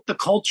remote the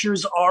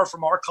cultures are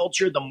from our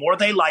culture, the more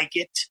they like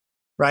it,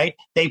 right?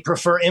 They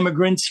prefer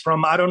immigrants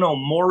from,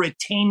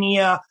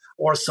 Mauritania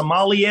or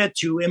Somalia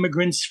to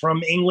immigrants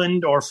from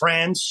England or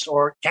France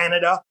or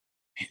Canada,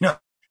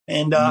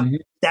 and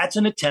that's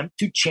an attempt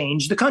to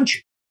change the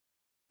country.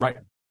 Right.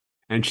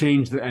 And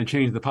change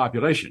the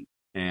population.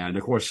 And,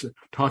 of course,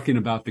 talking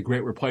about the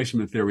Great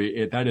Replacement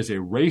theory, that is a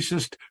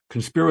racist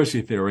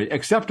conspiracy theory,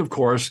 except, of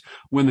course,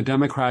 when the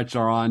Democrats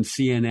are on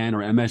CNN or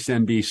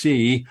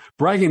MSNBC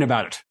bragging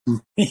about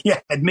it.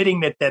 Yeah,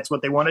 admitting that that's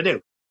what they want to do.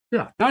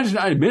 Yeah, not just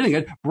admitting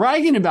it,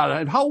 bragging about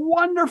it, how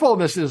wonderful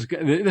this is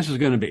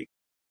going to be.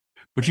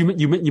 But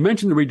you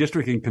mentioned the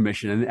Redistricting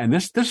Commission, and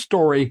this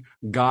story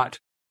got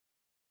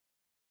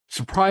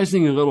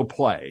surprisingly little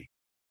play.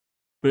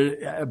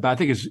 But I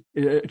think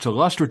it's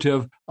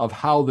illustrative of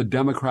how the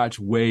Democrats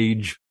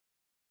wage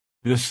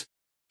this,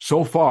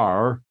 so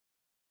far,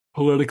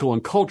 political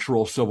and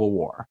cultural civil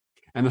war.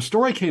 And the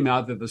story came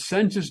out that the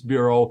Census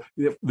Bureau,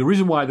 the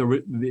reason why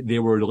they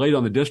were late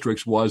on the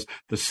districts was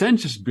the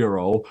Census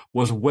Bureau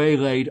was way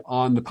late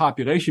on the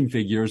population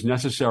figures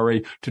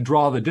necessary to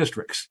draw the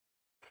districts.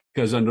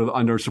 Because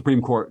under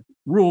Supreme Court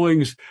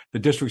rulings, the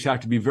districts have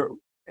to be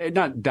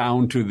not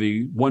down to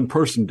the one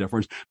person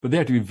difference, but they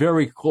have to be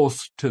very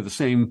close to the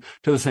same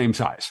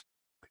size.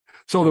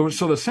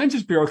 So the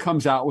Census Bureau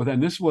comes out with,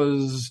 and this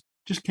was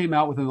just came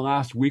out within the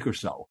last week or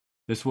so.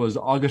 This was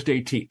August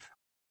 18th.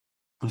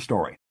 The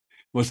story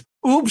was,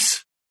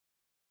 oops,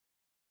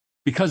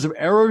 because of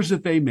errors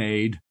that they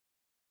made,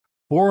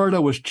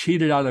 Florida was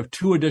cheated out of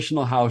 2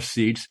 additional House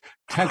seats.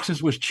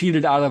 Texas was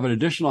cheated out of an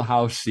additional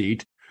House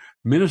seat.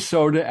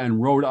 Minnesota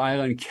and Rhode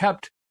Island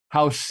kept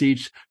House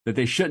seats that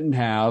they shouldn't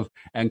have,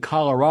 and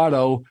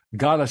Colorado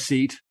got a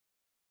seat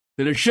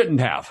that it shouldn't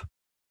have.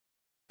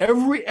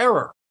 Every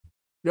error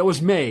that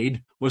was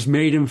made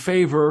in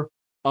favor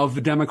of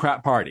the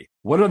Democrat Party.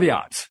 What are the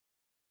odds?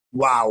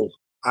 Wow.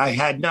 I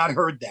had not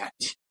heard that.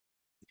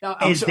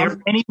 Is there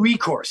any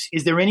recourse?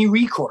 Is there any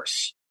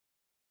recourse?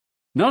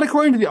 Not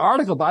according to the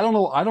article, but I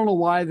don't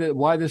know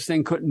why this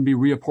thing couldn't be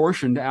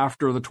reapportioned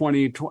after the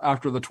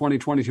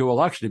 2022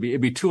 election.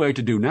 It'd be too late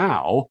to do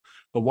now,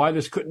 but why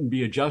this couldn't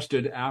be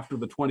adjusted after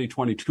the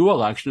 2022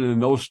 election,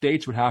 and those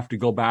states would have to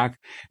go back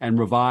and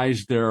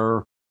revise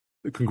their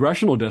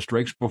congressional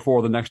districts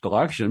before the next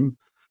election.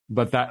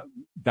 But that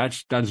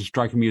doesn't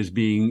strike me as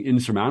being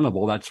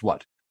insurmountable. That's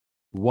what,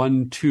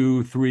 1,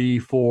 2, 3,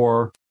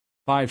 4,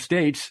 5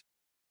 states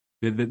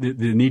that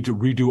need to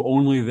redo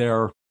only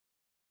their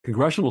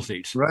congressional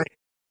seats. Right.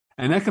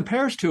 And that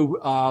compares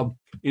to,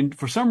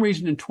 for some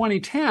reason in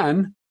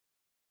 2010,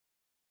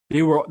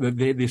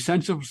 the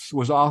census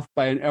was off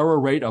by an error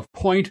rate of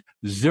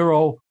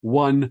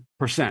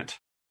 0.01%.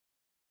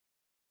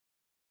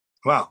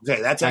 Wow.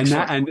 Okay, that's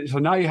excellent. And so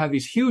now you have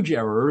these huge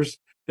errors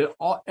that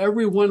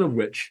every one of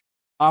which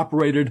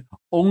operated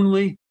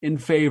only in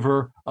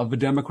favor of the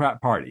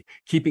Democrat Party,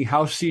 keeping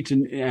House seats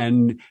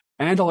and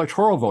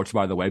electoral votes,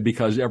 by the way,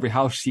 because every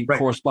House seat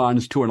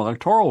corresponds to an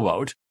electoral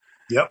vote.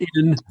 Yep.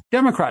 In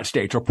Democrat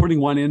states, or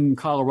putting one in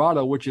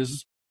Colorado, which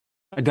is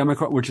a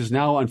Democrat, which has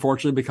now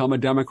unfortunately become a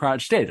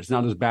Democrat state. It's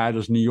not as bad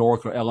as New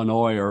York or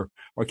Illinois or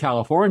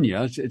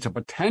California. It's a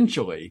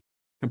potentially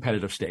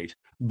competitive state,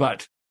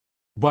 but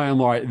by and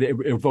large,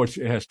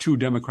 it has 2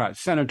 Democrat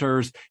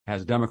senators,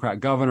 has a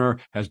Democrat governor,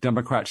 has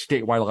Democrat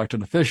statewide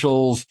elected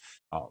officials.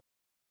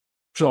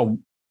 So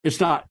it's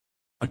not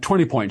a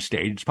 20-point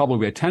state. It's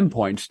probably a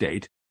 10-point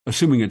state,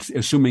 assuming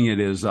it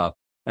is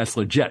that's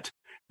legit.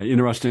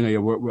 Interestingly,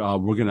 we're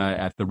going to,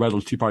 at the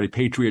Redlands Tea Party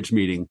Patriots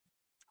meeting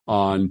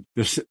on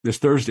this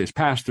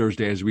past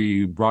Thursday, as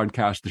we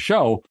broadcast the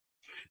show,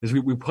 is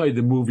we played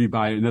the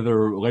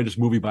latest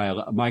movie by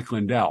Mike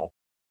Lindell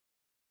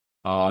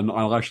on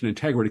election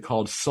integrity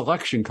called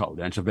Selection Code.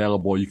 And it's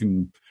available. You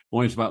can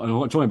it's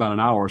only about an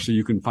hour, so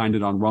you can find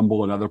it on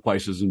Rumble and other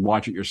places and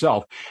watch it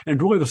yourself. And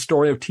it's really the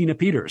story of Tina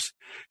Peters.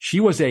 She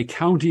was a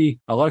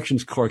county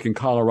elections clerk in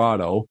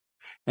Colorado,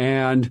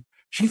 and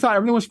she thought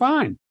everything was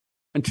fine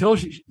until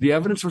the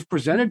evidence was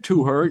presented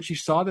to her, and she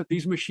saw that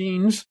these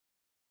machines,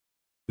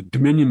 the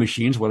Dominion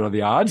machines, what are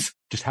the odds?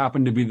 Just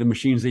happened to be the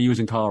machines they use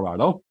in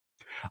Colorado,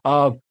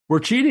 were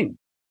cheating,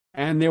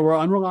 and they were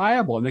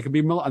unreliable, and they could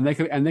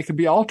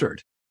be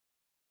altered.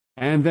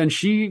 And then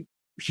she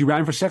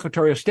ran for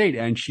Secretary of State,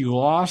 and she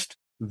lost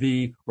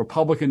the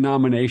Republican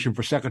nomination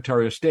for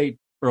Secretary of State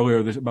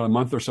about a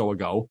month or so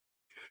ago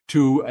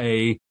to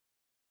a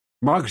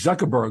Mark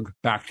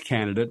Zuckerberg-backed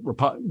candidate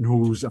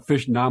who's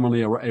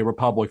nominally a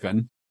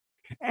Republican.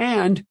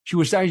 And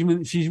she's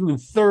even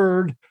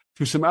third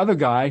to some other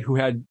guy who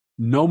had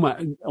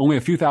only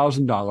a few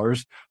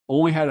 $1,000s,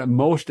 only had at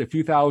most a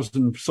few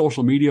thousand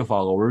social media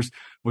followers,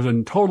 was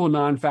a total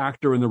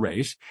non-factor in the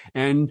race,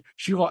 and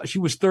she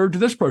was third to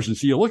this person.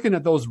 So you're looking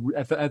at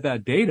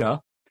that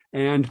data,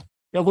 and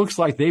it looks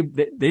like they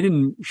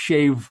didn't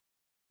shave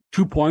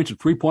 2 points or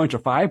 3 points or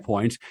 5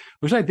 points.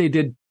 It was like they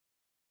did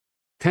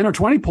 10 or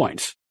 20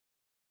 points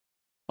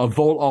of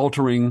vote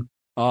altering,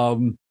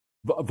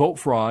 vote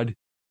fraud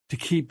to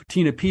keep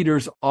Tina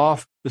Peters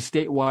off the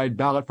statewide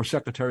ballot for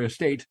Secretary of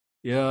State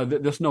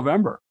this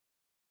November.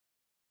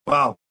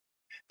 Wow.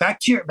 Back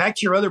to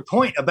your other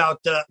point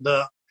about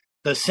the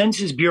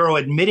Census Bureau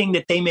admitting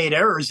that they made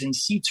errors and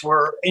seats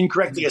were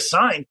incorrectly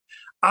assigned.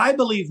 I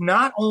believe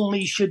not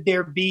only should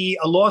there be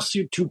a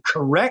lawsuit to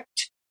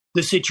correct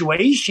the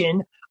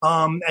situation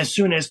as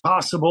soon as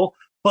possible,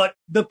 but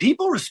the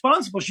people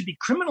responsible should be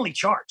criminally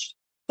charged.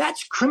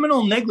 That's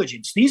criminal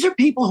negligence. These are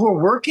people who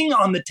are working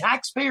on the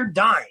taxpayer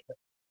dime,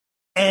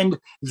 and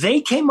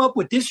they came up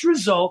with this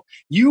result.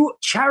 You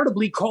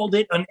charitably called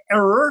it an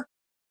error,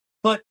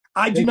 but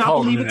I do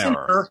not believe it's an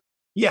error.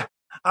 Yeah,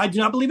 I do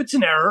not believe it's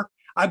an error.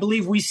 I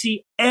believe we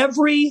see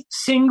every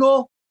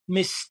single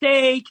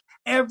mistake,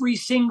 every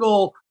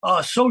single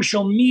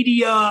social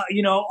media,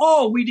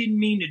 we didn't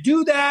mean to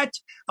do that.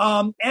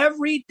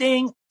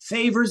 Everything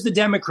favors the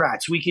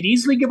Democrats. We could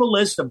easily give a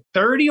list of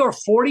 30 or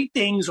 40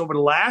 things over the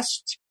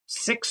last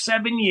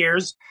 6-7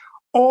 years,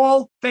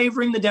 all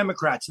favoring the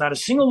Democrats. Not a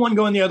single one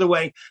going the other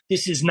way.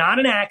 This is not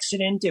an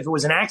accident. If it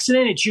was an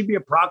accident, it should be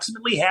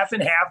approximately half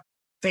and half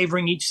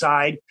favoring each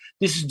side.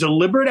 This is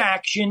deliberate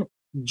action.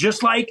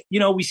 Just like,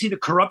 we see the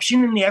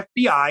corruption in the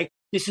FBI.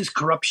 This is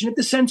corruption at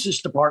the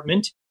Census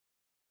Department.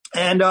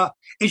 And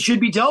it should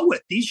be dealt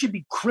with. These should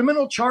be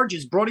criminal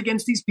charges brought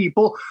against these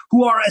people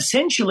who are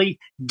essentially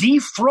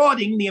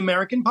defrauding the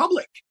American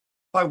public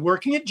by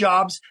working at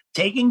jobs,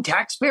 taking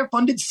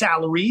taxpayer-funded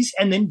salaries,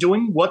 and then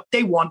doing what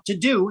they want to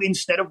do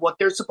instead of what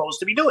they're supposed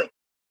to be doing.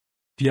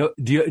 Do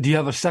you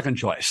have a second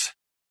choice?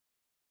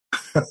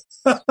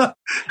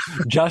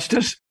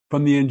 Justice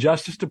from the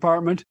Injustice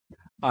Department?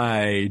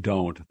 I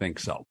don't think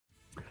so.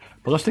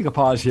 But let's take a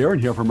pause here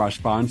and hear from our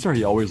sponsor.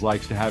 He always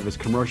likes to have his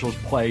commercials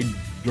played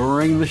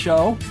during the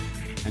show,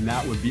 and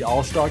that would be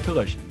All-Star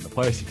Collision, the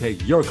place to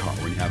take your car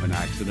when you have an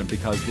accident,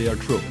 because they are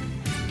truly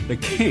the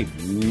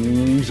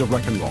kings of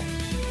rock and roll.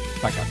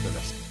 Back after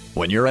this.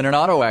 When you're in an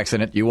auto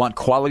accident, you want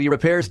quality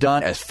repairs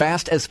done as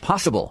fast as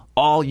possible.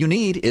 All you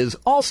need is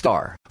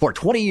All-Star. For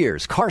 20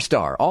 years,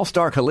 CarStar,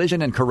 All-Star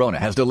Collision, and Corona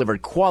has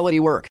delivered quality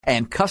work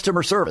and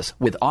customer service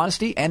with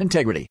honesty and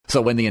integrity.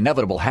 So when the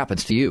inevitable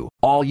happens to you,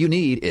 all you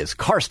need is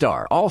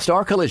CarStar,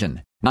 All-Star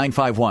Collision.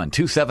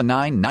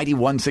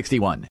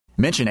 951-279-9161.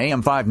 Mention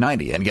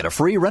AM590 and get a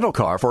free rental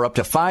car for up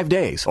to 5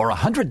 days or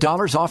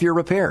 $100 off your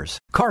repairs.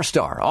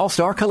 CarStar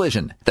All-Star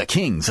Collision, the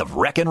kings of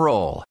wreck and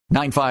roll.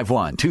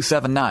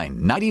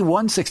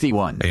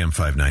 951-279-9161.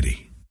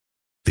 AM590,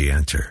 The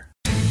Answer.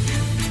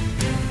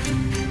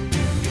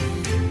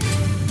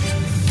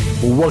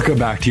 Welcome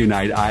back to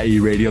Unite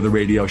IE Radio, the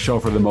radio show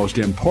for the most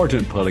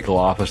important political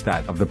office,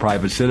 that of the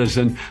private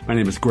citizen. My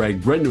name is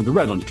Greg Britton of the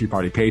Redlands Tea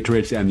Party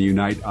Patriots and the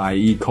Unite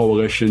IE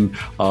coalition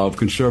of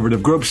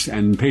conservative groups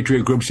and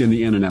patriot groups in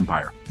the Inland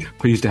Empire.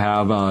 Pleased to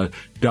have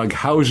Doug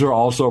Hauser,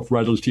 also for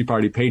Redlands Tea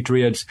Party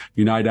Patriots,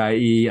 Unite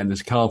IE, and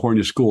this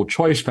California School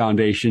Choice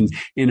Foundation,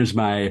 in as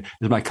my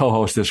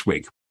co-host this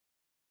week.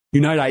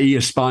 Unite IE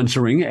is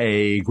sponsoring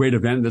a great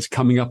event that's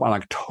coming up on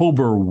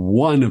October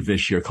 1 of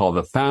this year called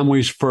the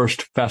Families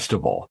First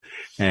Festival.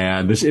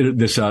 And this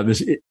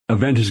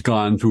event has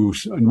gone through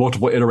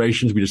multiple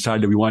iterations. We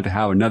decided we wanted to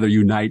have another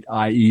Unite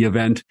IE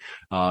event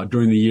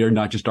during the year,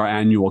 not just our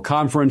annual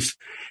conference.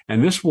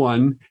 And this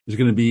one is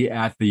going to be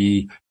at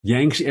the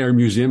Yanks Air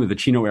Museum at the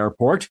Chino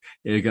Airport.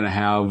 It's going to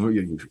have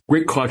a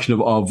great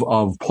collection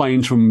of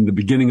planes from the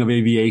beginning of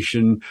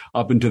aviation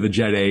up into the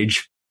jet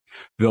age.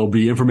 There'll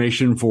be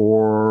information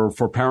for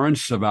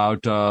parents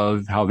about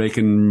how they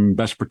can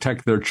best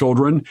protect their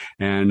children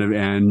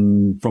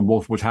and from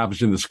both what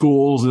happens in the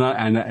schools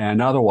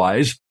and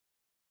otherwise.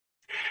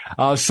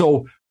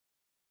 So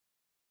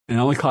it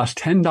only costs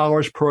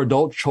 $10 per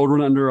adult.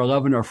 Children under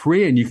 11 are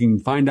free, and you can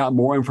find out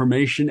more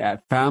information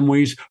at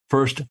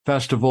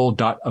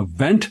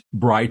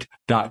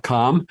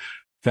familiesfirstfestival.eventbrite.com.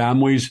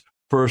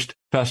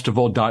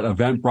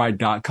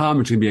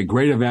 familiesfirstfestival.eventbrite.com. It's going to be a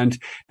great event,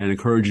 and I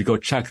encourage you to go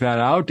check that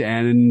out.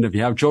 And if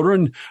you have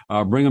children,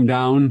 bring them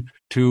down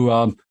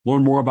to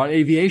learn more about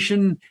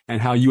aviation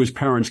and how you as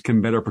parents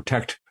can better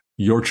protect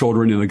your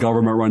children in the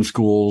government-run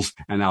schools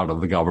and out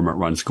of the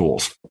government-run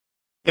schools.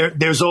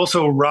 There's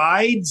also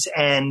rides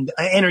and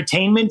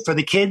entertainment for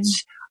the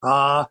kids.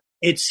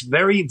 It's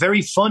very,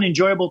 very fun,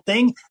 enjoyable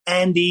thing.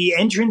 And the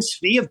entrance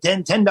fee of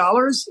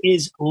 $10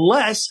 is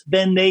less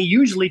than they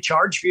usually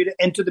charge for you to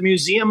enter the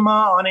museum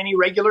on any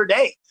regular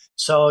day.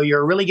 So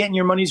you're really getting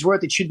your money's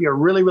worth. It should be a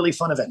really, really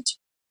fun event.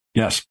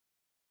 Yes.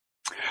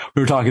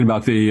 We were talking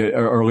about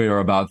earlier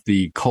about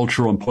the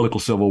cultural and political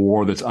civil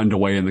war that's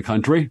underway in the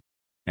country.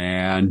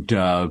 And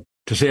to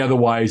say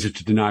otherwise is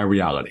to deny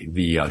reality.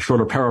 The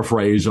shorter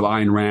paraphrase of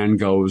Ayn Rand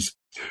goes,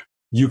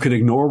 you can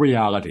ignore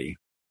reality,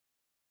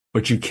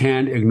 but you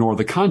can't ignore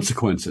the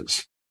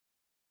consequences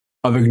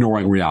of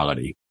ignoring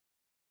reality.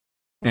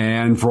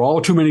 And for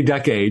all too many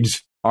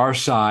decades, our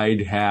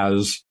side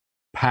has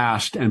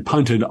passed and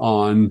punted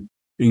on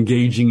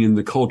engaging in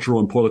the cultural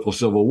and political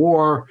civil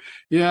war.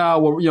 Yeah,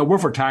 well, we're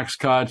for tax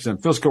cuts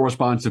and fiscal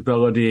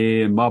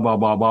responsibility and blah, blah,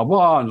 blah, blah,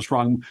 blah, and a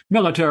strong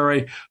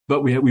military.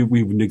 But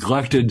we've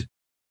neglected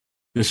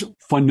this as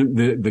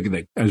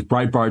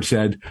Breitbart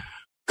said,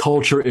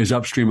 culture is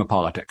upstream of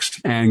politics.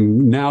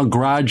 And now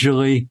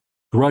gradually,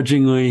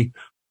 grudgingly,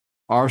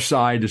 our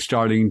side is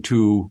starting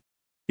to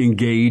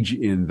engage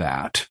in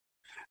that.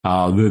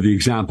 The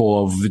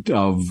example of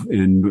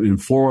in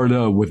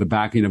Florida with the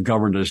backing of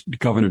Governor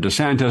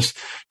DeSantis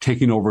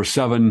taking over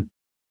 7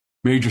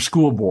 major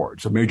school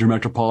boards of major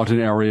metropolitan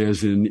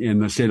areas in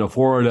the state of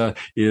Florida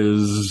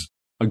is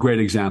a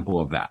great example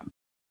of that.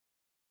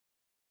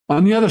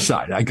 On the other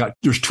side,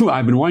 there's 2.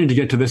 I've been wanting to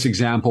get to this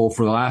example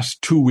for the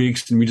last 2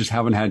 weeks, and we just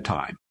haven't had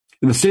time.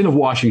 In the state of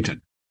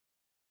Washington,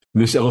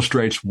 this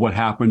illustrates what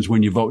happens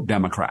when you vote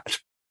Democrat.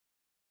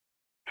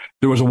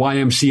 There was a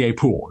YMCA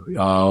pool.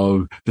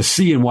 The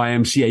C in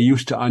YMCA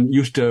used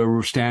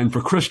to stand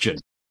for Christian,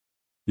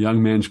 the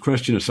Young Men's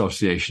Christian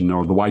Association,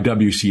 or the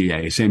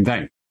YWCA, same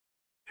thing.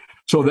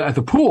 So at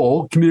the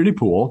pool, community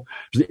pool,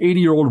 there's an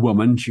 80-year-old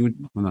woman. She would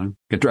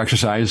get to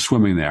exercise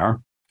swimming there,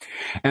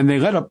 and they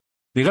let a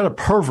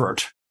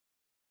pervert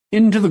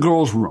into the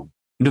girls' room,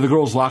 into the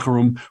girls' locker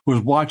room, who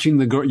was watching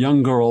the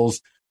young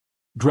girls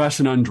dress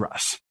and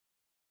undress.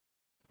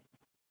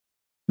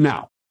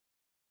 Now,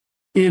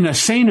 in a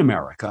sane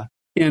America,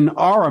 in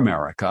our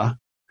America,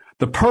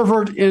 the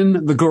pervert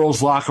in the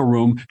girls' locker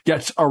room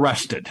gets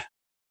arrested.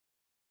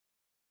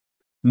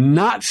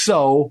 Not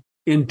so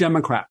in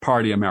Democrat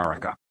Party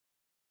America.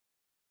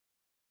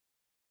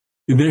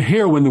 They're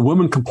here when the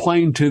woman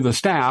complained to the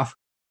staff,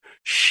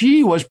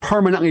 she was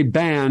permanently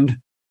banned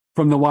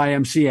from the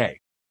YMCA.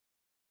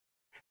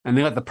 And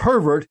they let the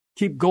pervert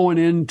keep going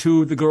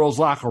into the girls'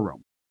 locker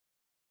room.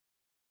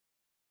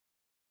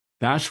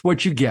 That's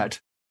what you get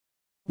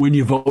when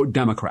you vote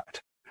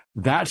Democrat.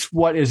 That's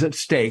what is at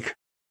stake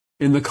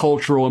in the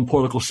cultural and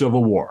political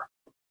civil war.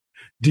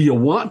 Do you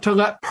want to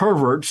let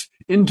perverts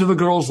into the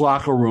girls'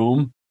 locker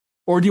room,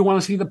 or do you want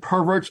to see the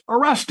perverts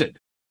arrested?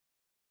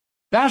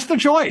 That's the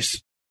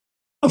choice.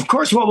 Of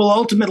course, what will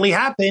ultimately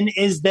happen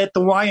is that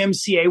the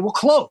YMCA will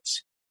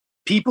close.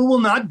 People will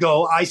not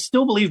go. I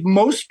still believe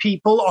most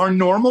people are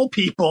normal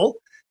people.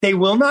 They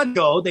will not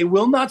go. They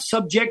will not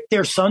subject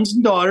their sons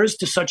and daughters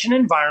to such an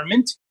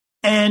environment.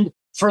 And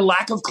for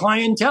lack of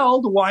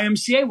clientele, the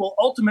YMCA will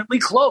ultimately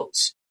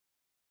close.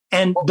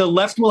 And the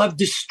left will have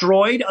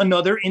destroyed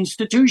another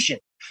institution.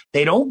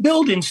 They don't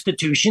build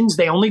institutions.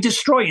 They only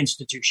destroy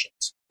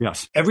institutions.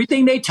 Yes.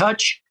 Everything they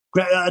touch,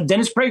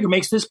 Dennis Prager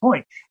makes this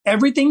point.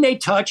 Everything they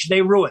touch,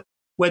 they ruin.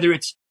 Whether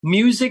it's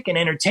music and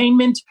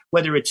entertainment,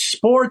 whether it's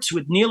sports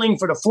with kneeling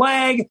for the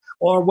flag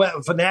or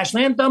for the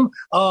national anthem,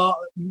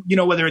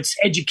 whether it's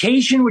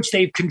education, which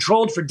they've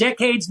controlled for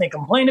decades and they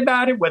complain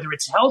about it, whether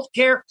it's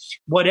healthcare,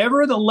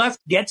 whatever the left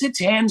gets its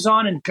hands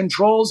on and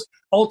controls,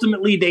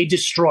 ultimately they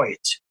destroy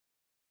it.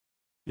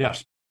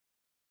 Yes.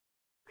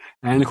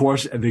 And of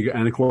course,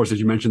 as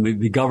you mentioned,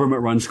 the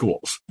government run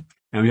schools.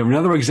 And we have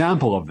another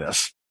example of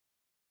this.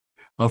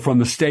 From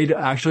the state,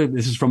 actually,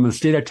 this is from the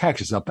state of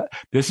Texas.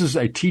 This is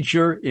a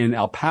teacher in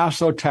El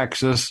Paso,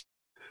 Texas.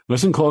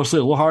 Listen closely,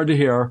 a little hard to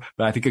hear,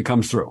 but I think it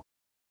comes through.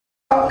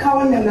 Stop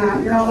calling them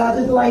that. You're not allowed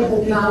to label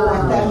people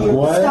like that.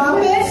 What? Stop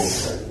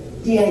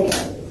it, Diego.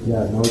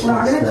 Yeah, no, we're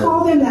not going to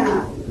call them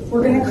that.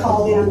 We're going to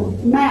call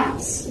them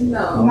MAPs.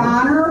 No.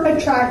 Minor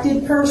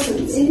attracted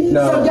persons.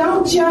 No. So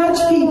don't judge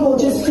people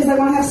just because they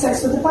want to have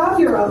sex with a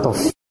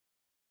 5-year-old.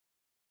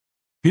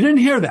 You didn't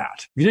hear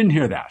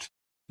that.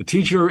 The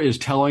teacher is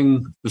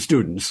telling the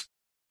students,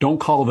 don't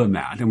call them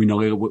that. And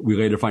we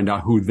later find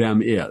out who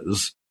them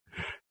is.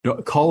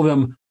 Call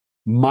them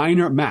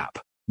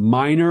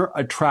minor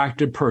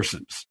attracted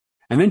persons.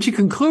 And then she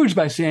concludes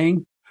by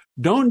saying,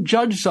 don't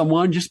judge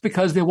someone just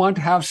because they want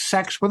to have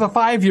sex with a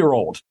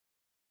 5-year-old.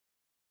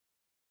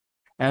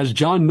 As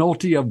John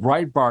Nolte of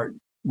Breitbart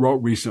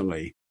wrote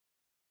recently,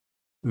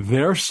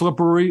 their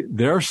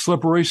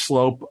slippery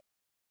slope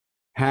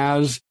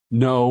has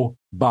no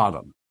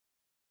bottom.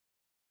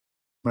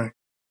 Right.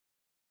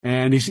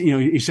 And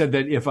he said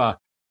that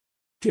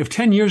if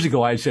 10 years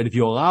ago I said if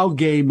you allow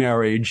gay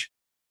marriage,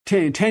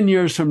 10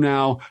 years from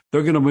now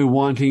they're going to be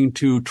wanting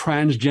to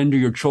transgender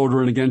your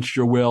children against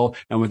your will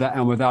and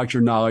without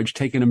your knowledge,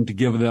 taking them to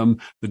give them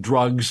the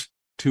drugs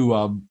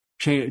to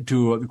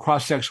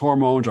cross-sex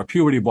hormones or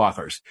puberty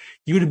blockers.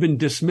 You would have been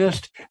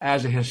dismissed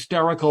as a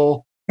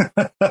hysterical,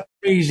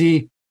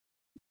 crazy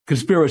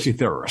conspiracy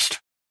theorist.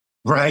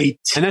 Right.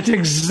 And that's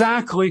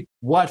exactly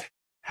what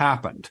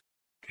happened.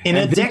 In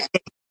a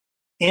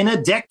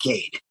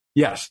decade.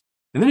 Yes.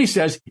 And then he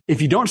says,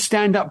 if you don't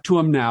stand up to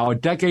him now, a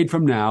decade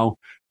from now,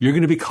 you're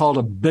going to be called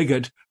a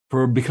bigot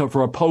for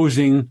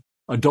opposing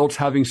adults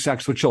having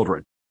sex with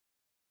children.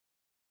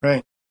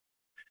 Right.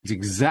 It's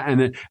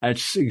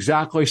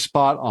exactly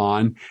spot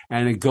on.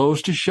 And it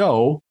goes to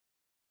show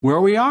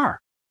where we are.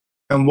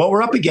 And what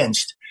we're up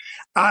against.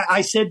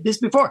 I said this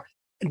before.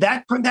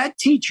 That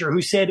teacher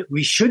who said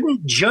we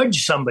shouldn't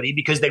judge somebody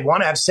because they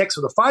want to have sex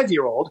with a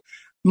 5-year-old,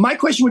 my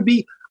question would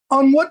be,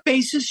 on what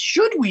basis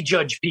should we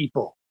judge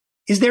people?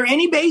 Is there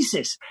any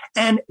basis?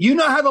 And you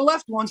know how the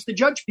left wants to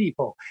judge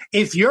people.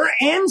 If your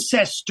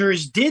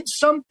ancestors did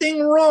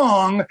something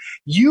wrong,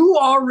 you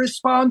are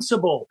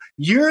responsible.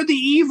 You're the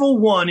evil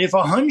one. If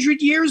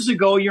 100 years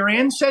ago your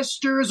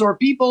ancestors or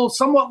people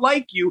somewhat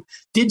like you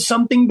did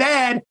something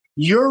bad,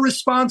 you're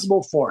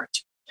responsible for it.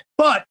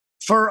 But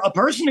for a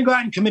person to go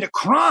out and commit a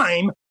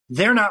crime,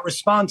 they're not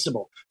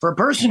responsible. For a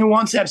person who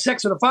wants to have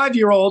sex with a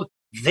 5-year-old,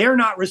 they're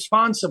not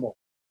responsible.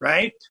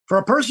 Right? For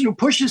a person who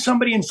pushes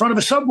somebody in front of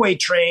a subway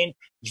train,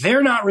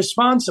 they're not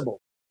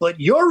responsible. But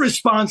you're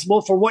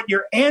responsible for what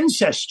your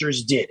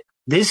ancestors did.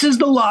 This is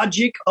the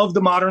logic of the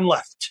modern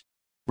left.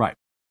 Right.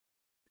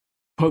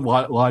 Put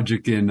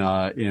logic in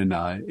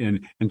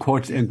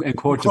quotes,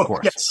 of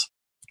course. Yes.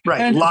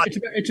 Right. And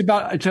it's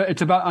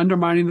about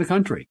undermining the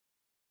country.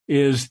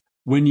 Is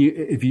when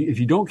if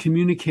you don't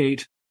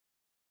communicate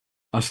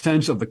a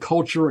sense of the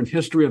culture and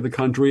history of the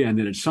country, and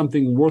that it's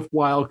something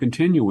worthwhile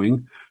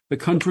continuing, the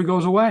country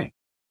goes away.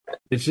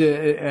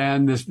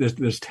 And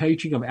this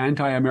teaching of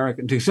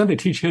anti-American, to the extent they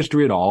teach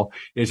history at all,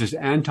 is this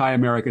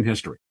anti-American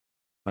history.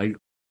 Like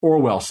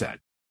Orwell said,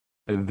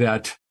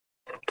 that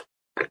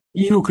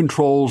he who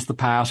controls the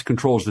past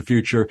controls the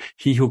future.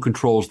 He who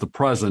controls the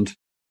present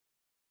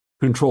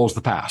controls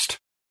the past.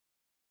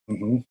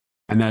 Mm-hmm.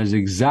 And that is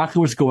exactly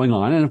what's going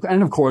on.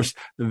 And of course,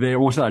 they're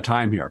almost out of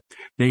time here.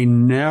 They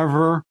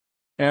never,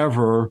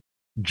 ever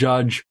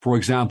judge, for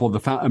example,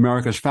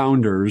 America's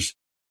founders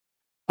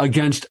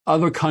against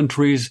other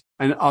countries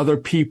and other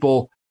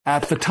people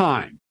at the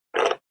time,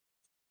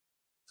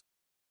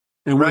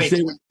 in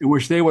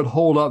which they would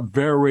hold up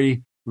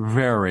very,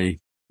 very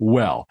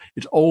well.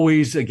 It's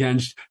always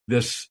against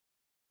this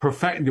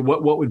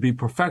what would be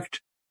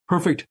perfect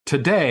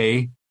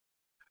today,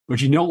 but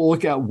you don't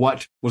look at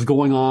what was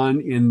going on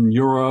in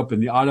Europe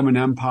and the Ottoman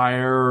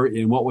Empire,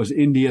 in what was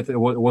India. It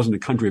wasn't a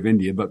country of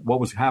India, but what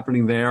was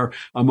happening there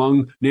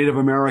among Native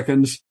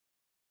Americans.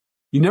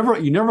 You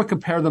never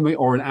compare them,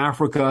 or in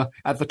Africa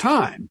at the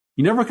time.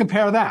 You never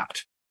compare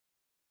that.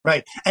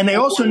 Right. And they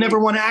also never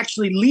want to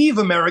actually leave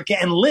America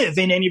and live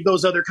in any of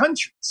those other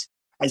countries.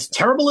 As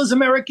terrible as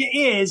America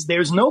is,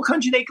 there's no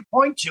country they could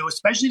point to,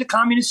 especially the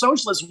communist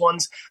socialist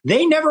ones.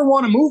 They never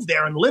want to move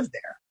there and live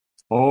there.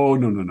 Oh,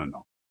 no.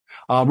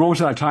 We're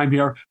almost out of time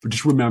here, but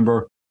just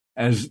remember,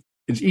 as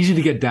it's easy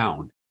to get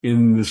down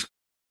in this,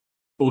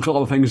 look at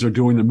all the things they're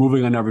doing. They're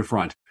moving on every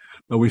front.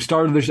 But we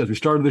started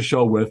the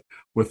show with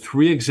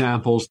three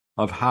examples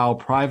of how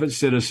private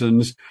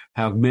citizens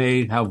have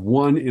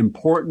won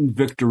important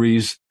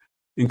victories,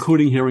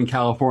 including here in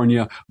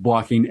California,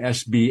 blocking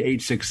SB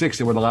 866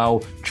 that would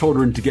allow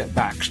children to get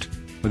vaxxed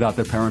without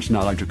their parents'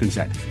 knowledge or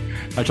consent.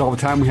 That's all the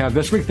time we have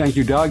this week. Thank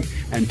you, Doug.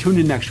 And tune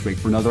in next week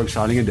for another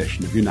exciting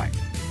edition of Unite,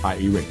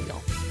 IE Radio.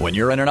 When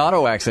you're in an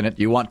auto accident,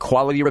 you want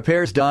quality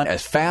repairs done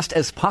as fast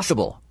as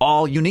possible.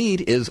 All you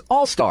need is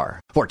All-Star.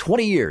 For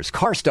 20 years,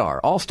 CarStar,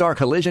 All-Star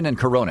Collision, and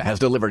Corona has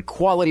delivered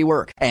quality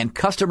work and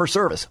customer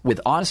service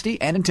with honesty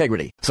and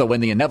integrity. So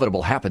when the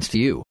inevitable happens to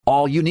you,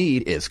 all you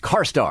need is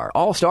CarStar,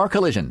 All-Star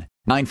Collision.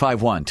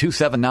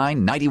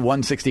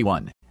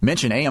 951-279-9161.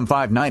 Mention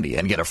AM590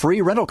 and get a free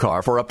rental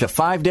car for up to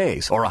 5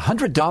 days or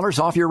 $100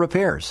 off your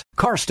repairs.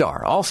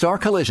 CarStar All-Star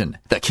Collision,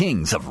 the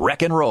kings of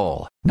wreck and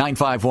roll.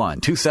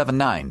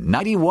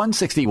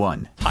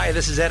 951-279-9161. Hi,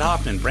 this is Ed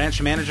Hoffman,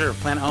 branch manager of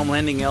Planet Home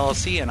Lending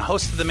LLC and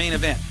host of The Main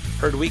Event,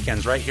 heard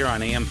weekends right here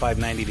on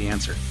AM590 The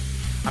Answer.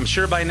 I'm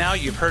sure by now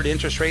you've heard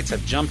interest rates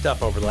have jumped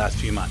up over the last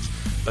few months,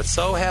 but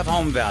so have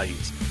home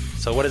values.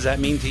 So what does that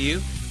mean to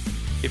you?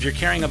 If you're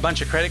carrying a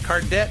bunch of credit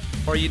card debt,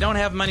 or you don't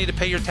have money to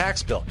pay your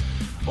tax bill,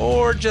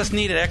 or just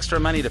needed extra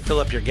money to fill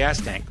up your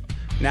gas tank,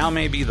 now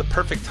may be the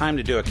perfect time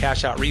to do a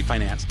cash-out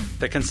refinance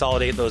to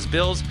consolidate those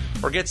bills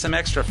or get some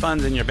extra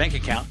funds in your bank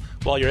account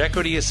while your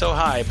equity is so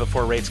high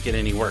before rates get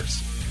any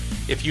worse.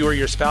 If you or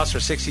your spouse are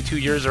 62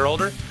 years or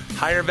older,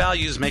 higher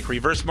values make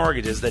reverse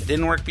mortgages that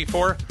didn't work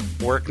before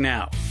work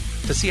now.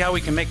 To see how we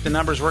can make the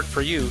numbers work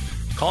for you,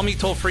 call me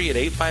toll-free at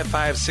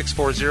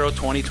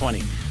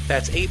 855-640-2020.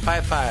 That's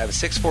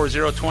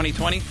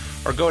 855-640-2020,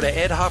 or go to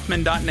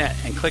edhoffman.net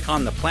and click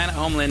on the Planet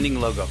Home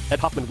Lending logo. Ed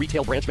Hoffman,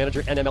 Retail Branch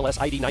Manager,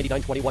 NMLS ID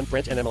 9921,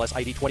 Branch NMLS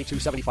ID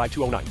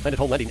 2275209. Planet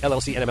Home Lending,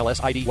 LLC,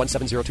 NMLS ID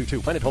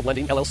 17022. Planet Home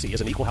Lending, LLC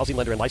is an equal housing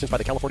lender and licensed by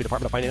the California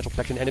Department of Financial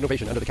Protection and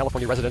Innovation under the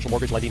California Residential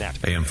Mortgage Lending Act.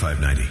 AM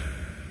 590,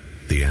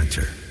 The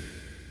Answer.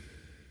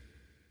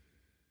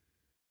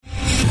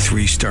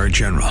 3-star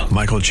General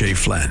Michael J.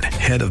 Flynn,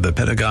 head of the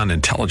Pentagon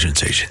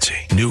Intelligence Agency,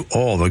 knew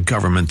all the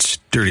government's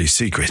dirty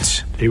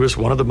secrets. He was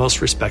one of the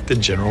most respected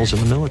generals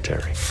in the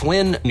military.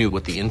 Flynn knew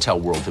what the intel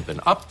world had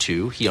been up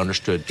to. He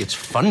understood its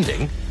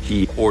funding.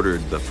 He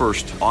ordered the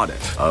first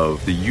audit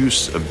of the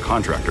use of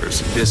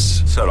contractors.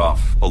 This set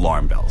off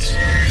alarm bells.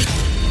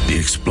 The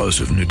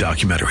explosive new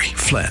documentary,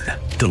 Flynn,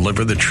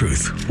 Deliver the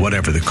Truth,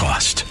 Whatever the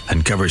Cost,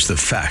 uncovers the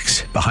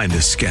facts behind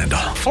this scandal.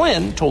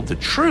 Flynn told the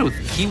truth.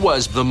 He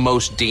was the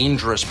most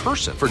dangerous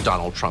person for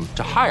Donald Trump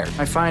to hire.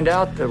 I find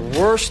out the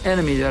worst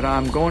enemy that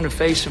I'm going to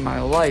face in my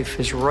life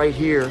is right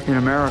here in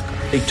America.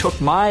 They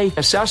took my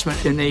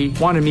assessment and they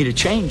wanted me to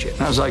change it.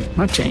 And I was like, I'm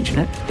not changing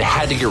it. They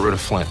had to get rid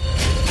of Flynn.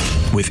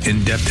 With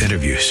in-depth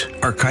interviews,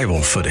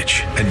 archival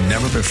footage, and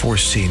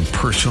never-before-seen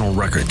personal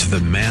records of the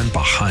man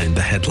behind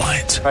the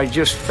headlines. I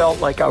just felt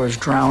like I was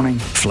drowning.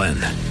 Flynn,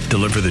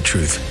 Deliver the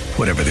Truth,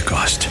 Whatever the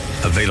Cost.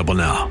 Available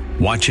now.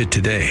 Watch it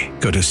today.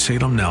 Go to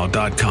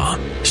salemnow.com.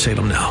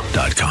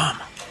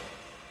 salemnow.com.